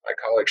is with my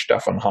colleague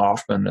Stefan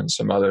Hoffman and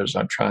some others.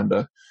 I'm trying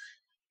to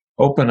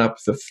open up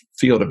the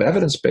field of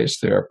evidence-based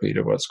therapy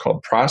to what's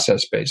called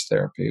process-based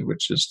therapy,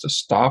 which is to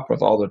stop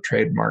with all the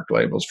trademark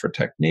labels for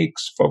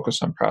techniques,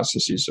 focus on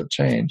processes of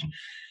change.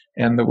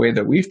 And the way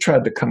that we've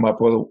tried to come up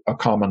with a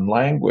common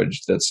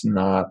language that's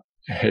not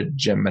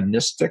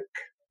hegemonistic,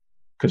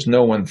 because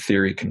no one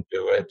theory can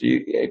do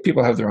it.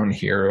 People have their own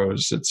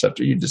heroes,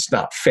 etc. It's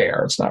not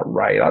fair. It's not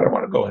right. I don't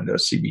want to go into a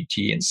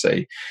CBT and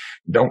say,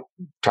 don't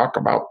talk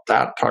about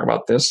that, talk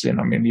about this.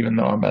 Even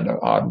though I'm at an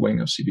odd wing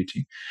of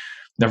CBT,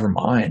 never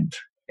mind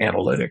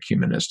analytic,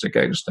 humanistic,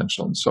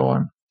 existential, and so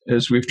on,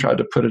 is we've tried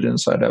to put it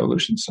inside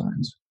evolution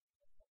science.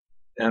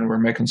 And we're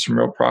making some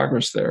real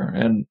progress there.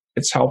 And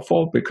it's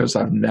helpful because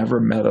I've never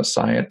met a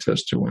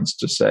scientist who wants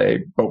to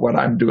say, but what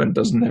I'm doing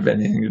doesn't have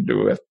anything to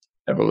do with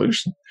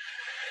evolution.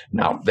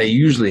 Now, they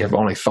usually have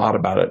only thought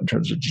about it in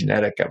terms of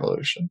genetic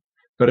evolution.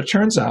 But it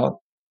turns out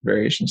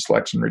variation,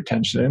 selection,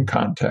 retention, and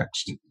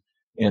context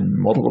in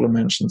multiple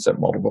dimensions at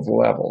multiple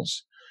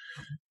levels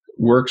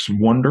works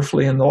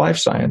wonderfully in the life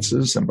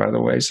sciences. And by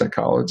the way,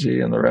 psychology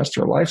and the rest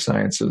are life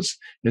sciences.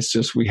 It's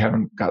just we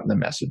haven't gotten the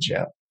message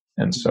yet.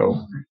 And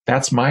so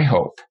that's my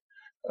hope,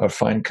 of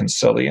find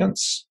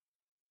consilience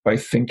by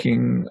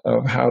thinking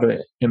of how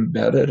to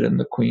embed it in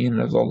the queen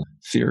of the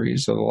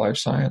theories of the life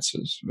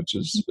sciences, which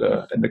is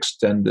an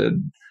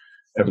extended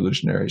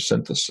evolutionary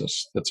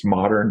synthesis that's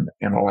modern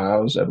and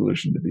allows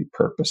evolution to be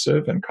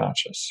purposive and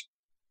conscious.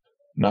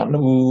 Not in a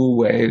woo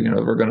way,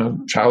 we're going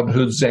to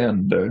childhood's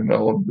end,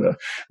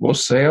 we'll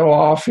sail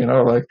off,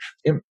 like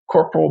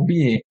incorporeal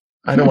being.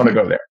 I don't want to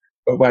go there.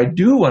 But I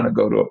do want to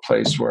go to a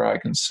place where I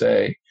can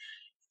say,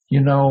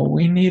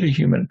 we need a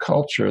human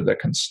culture that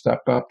can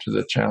step up to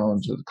the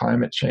challenge of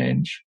climate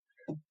change,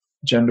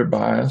 gender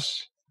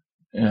bias,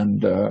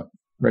 and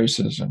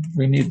racism.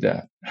 We need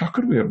that. How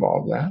could we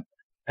evolve that?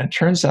 And it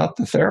turns out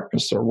the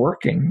therapists are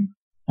working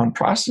on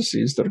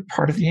processes that are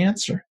part of the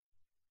answer.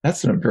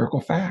 That's an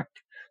empirical fact.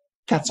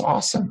 That's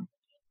awesome.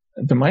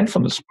 The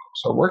mindfulness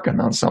folks are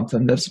working on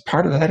something that's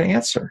part of that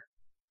answer.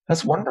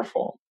 That's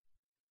wonderful.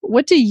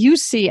 What do you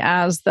see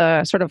as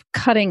the sort of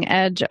cutting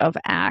edge of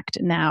ACT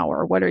now,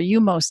 or what are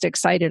you most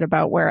excited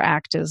about where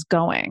ACT is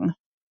going?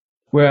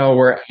 Well,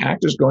 where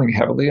ACT is going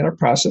heavily in a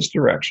process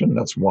direction,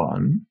 that's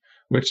one,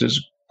 which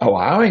is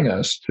allowing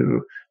us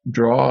to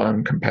draw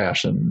on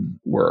compassion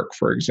work,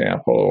 for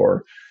example,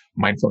 or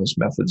mindfulness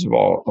methods of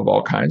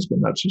all kinds, but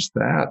not just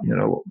that,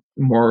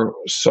 more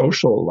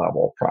social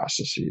level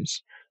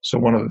processes. So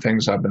one of the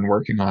things I've been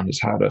working on is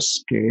how to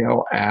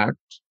scale ACT,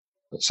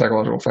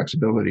 psychological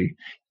flexibility,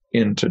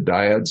 into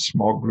dyads,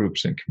 small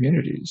groups, and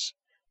communities.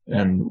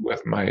 And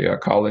with my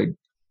colleague,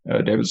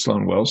 David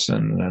Sloan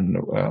Wilson and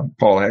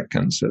Paul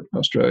Atkins at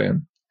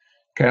Australian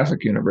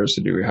Catholic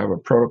University, we have a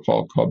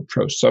protocol called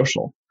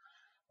Pro-Social,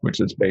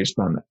 which is based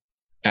on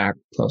ACT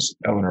plus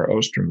Elinor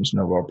Ostrom's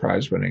Nobel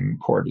Prize-winning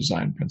core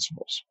design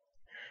principles.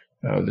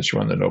 that she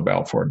won the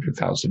Nobel for in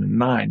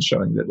 2009,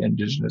 showing that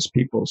indigenous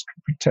peoples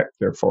can protect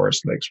their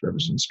forests, lakes,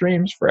 rivers, and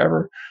streams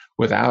forever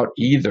without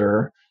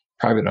either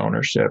private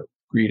ownership,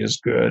 greed is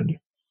good,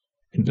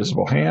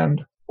 invisible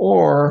hand,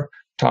 or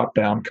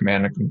top-down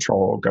command and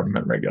control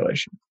government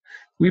regulation.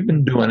 We've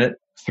been doing it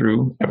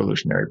through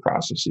evolutionary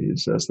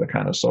processes as the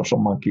kind of social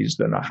monkeys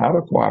that know how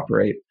to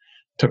cooperate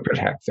to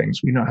protect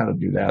things. We know how to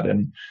do that.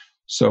 And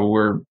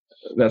so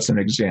that's an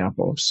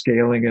example of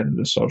scaling it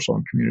into social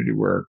and community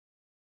work.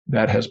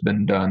 That has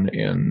been done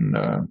in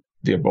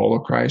the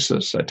Ebola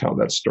crisis. I tell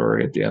that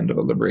story at the end of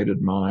A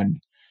Liberated Mind.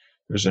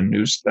 There's a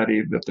new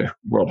study that the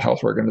World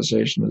Health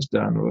Organization has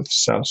done with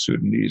South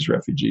Sudanese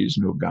refugees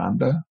in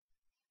Uganda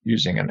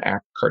using an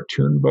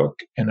cartoon book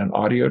and an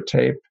audio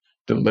tape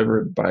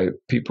delivered by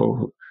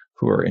people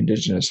who are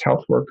indigenous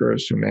health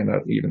workers who may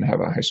not even have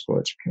a high school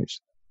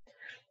education,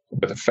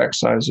 with effect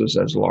sizes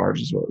as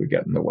large as what we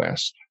get in the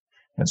West.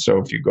 And so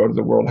if you go to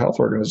the World Health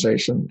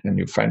Organization and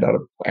you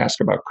ask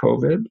about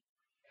COVID,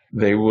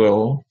 they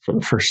will, for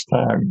the first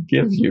time,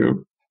 give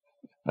you,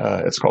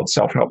 it's called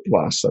Self-Help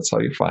Plus. That's how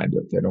you find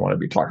it. They don't want to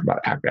be talking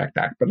about ACT,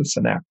 but it's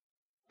an ACT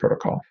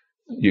protocol.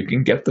 You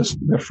can get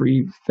the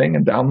free thing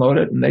and download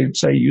it, and they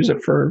say use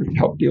it for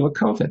help deal with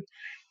COVID.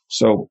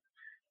 So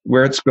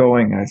where it's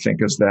going, I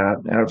think, is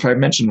that, and if I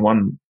mention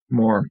one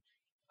more,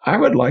 I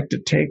would like to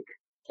take,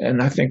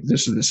 and I think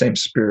this is the same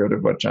spirit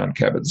of what John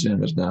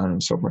Kabat-Zinn has done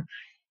and so forth,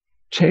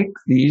 take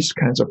these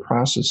kinds of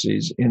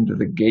processes into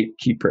the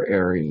gatekeeper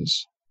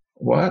areas.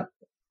 What?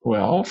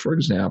 Well, for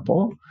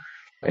example,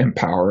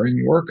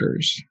 empowering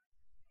workers,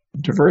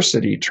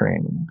 diversity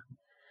training,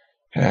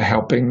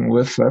 helping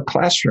with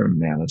classroom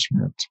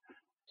management,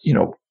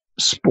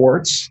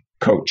 sports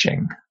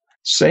coaching,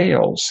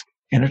 sales.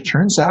 And it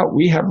turns out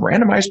we have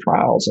randomized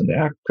trials in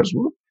that because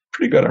we're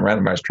pretty good on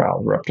randomized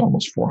trials. We're up to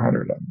almost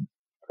 400 of them.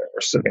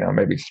 We're sitting on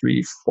maybe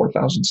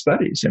 4,000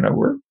 studies.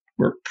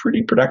 We're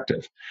pretty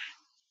productive.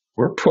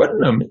 We're putting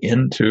them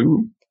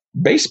into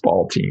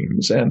baseball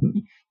teams.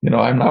 And,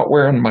 I'm not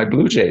wearing my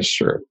Blue Jays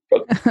shirt,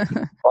 but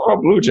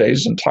Blue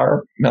Jays'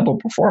 entire mental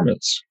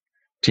performance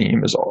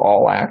team is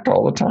all ACT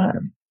all the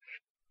time.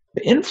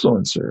 The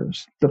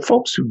influencers, the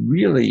folks who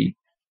really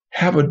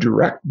have a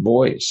direct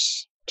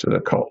voice to the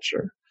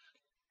culture,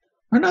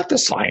 are not the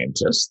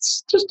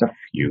scientists, just a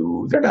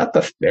few. They're not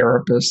the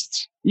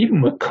therapists.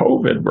 Even with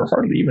COVID, we're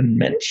hardly even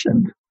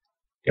mentioned.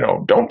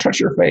 Don't touch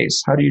your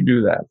face. How do you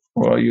do that?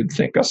 Well, you'd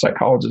think a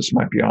psychologist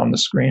might be on the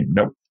screen.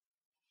 Nope.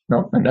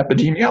 No, an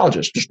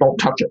epidemiologist. Just don't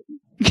touch it.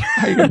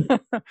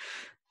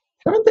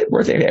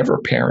 Were they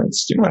ever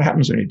parents? Do you know what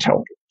happens when you tell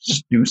people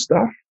just do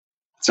stuff?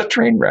 It's a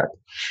train wreck.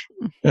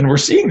 And we're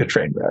seeing the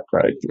train wreck,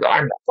 right?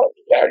 I'm not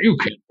touching that. You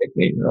can't make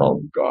me.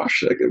 Oh,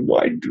 gosh.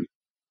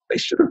 They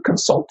should have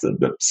consulted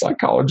the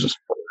psychologist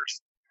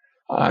first.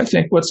 I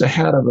think what's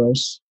ahead of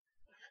us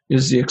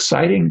is the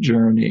exciting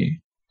journey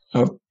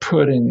of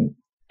putting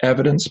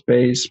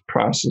evidence-based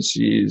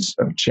processes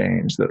of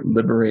change that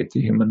liberate the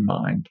human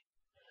mind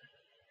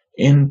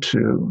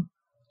into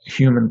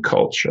human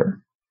culture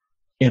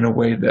in a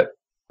way that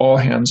all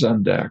hands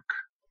on deck.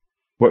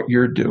 What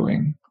you're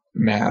doing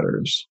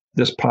matters.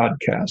 This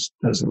podcast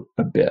does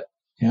a bit.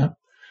 Yeah.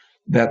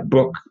 That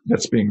book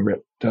that's being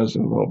written does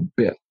a little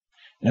bit.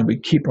 And we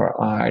keep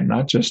our eye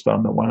not just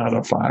on the 1 out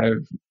of 5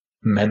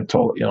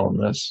 mental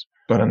illness,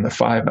 but on the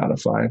 5 out of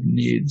 5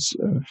 needs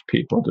of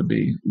people to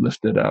be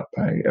lifted up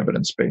by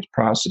evidence-based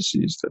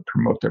processes that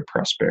promote their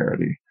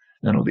prosperity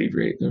and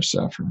alleviate their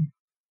suffering.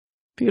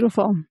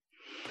 Beautiful.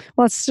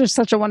 Well, it's just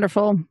such a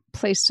wonderful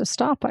place to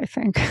stop, I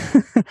think.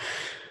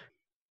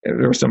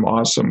 There were some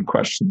awesome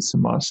questions,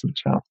 some awesome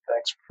challenges.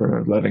 Thanks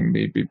for letting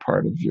me be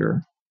part of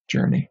your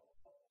journey.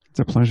 It's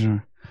a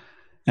pleasure.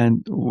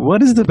 And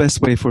what is the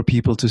best way for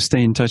people to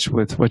stay in touch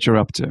with what you're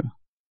up to?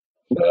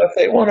 Well, if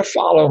they want to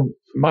follow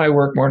my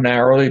work more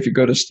narrowly, if you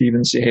go to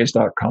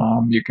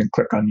stephenchayes.com, you can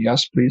click on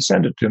yes, please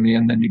send it to me,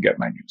 and then you get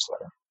my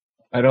newsletter.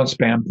 I don't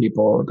spam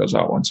people. It goes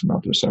out once a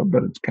month or so,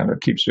 but it kind of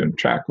keeps you in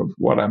track of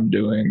what I'm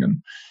doing.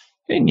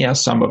 And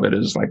yes, some of it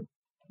is like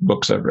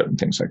books I've written,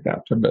 things like that,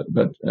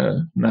 but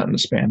not in a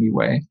spammy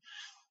way.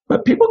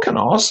 But people can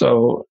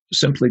also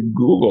simply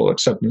Google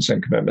acceptance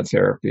and commitment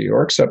therapy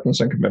or acceptance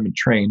and commitment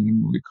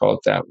training. We call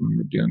it that when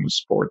we're dealing with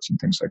sports and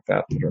things like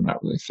that are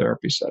not really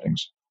therapy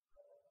settings.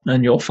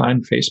 And you'll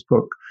find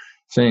Facebook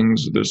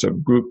things. There's a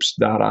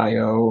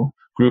groups.io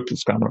group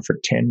that's gone on for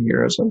 10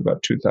 years of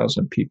about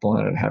 2,000 people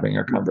in it having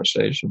a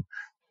conversation.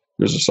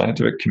 There's a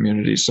scientific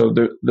community. So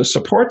the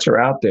supports are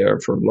out there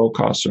for low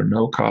cost or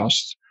no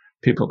cost.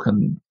 People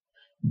can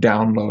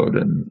download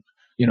and,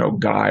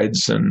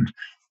 guides and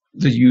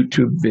the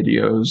YouTube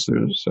videos,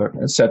 there's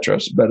et cetera.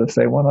 But if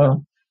they want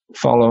to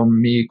follow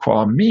me,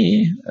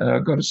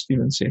 go to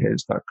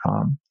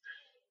stephenchayes.com.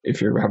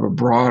 If you have a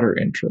broader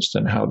interest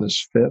in how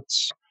this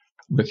fits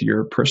with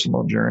your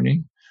personal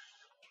journey,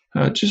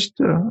 just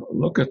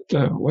look at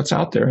what's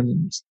out there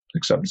in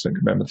acceptance and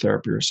commitment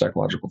therapy or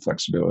psychological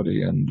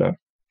flexibility, and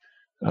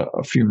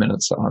a few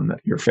minutes on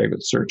your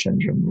favorite search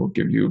engine will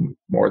give you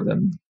more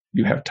than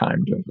you have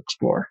time to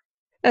explore.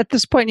 At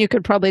this point, you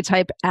could probably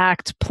type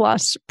ACT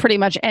plus pretty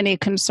much any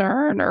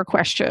concern or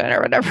question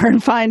or whatever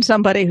and find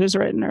somebody who's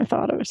written or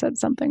thought or said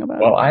something about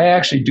it. Well, I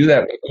actually do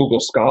that with Google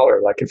Scholar.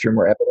 Like if you're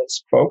more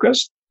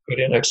evidence-focused, put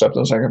in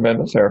acceptance and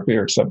commitment therapy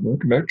or acceptance and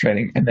commitment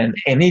training, and then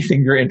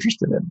anything you're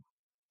interested in.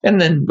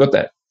 And then with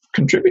that,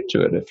 contribute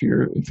to it if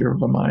you're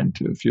of a mind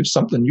to. If there's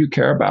something you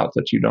care about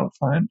that you don't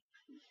find,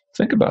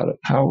 think about it.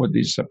 How would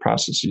these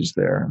processes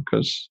there?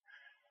 Because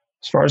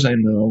as far as I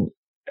know,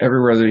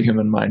 everywhere the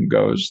human mind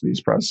goes, these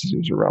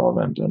processes are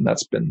relevant, and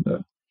that's been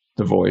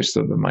the voice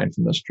of the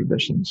mindfulness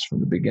traditions from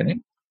the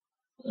beginning.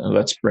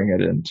 Let's bring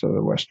it into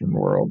the Western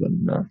world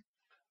and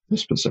the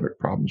specific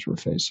problems we're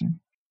facing.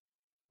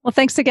 Well,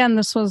 thanks again.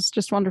 This was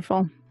just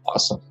wonderful.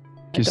 Awesome.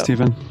 Thank you,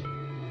 Stephen.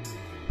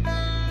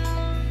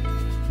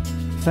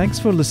 Thanks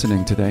for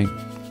listening today.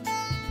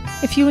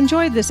 If you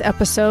enjoyed this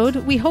episode,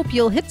 we hope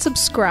you'll hit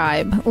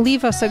subscribe,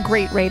 leave us a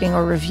great rating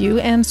or review,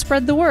 and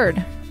spread the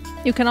word.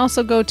 You can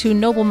also go to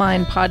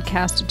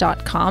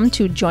noblemindpodcast.com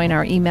to join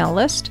our email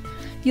list.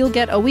 You'll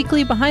get a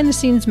weekly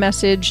behind-the-scenes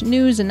message,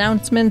 news,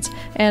 announcements,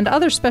 and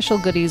other special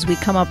goodies we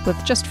come up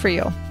with just for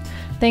you.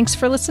 Thanks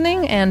for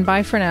listening, and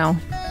bye for now.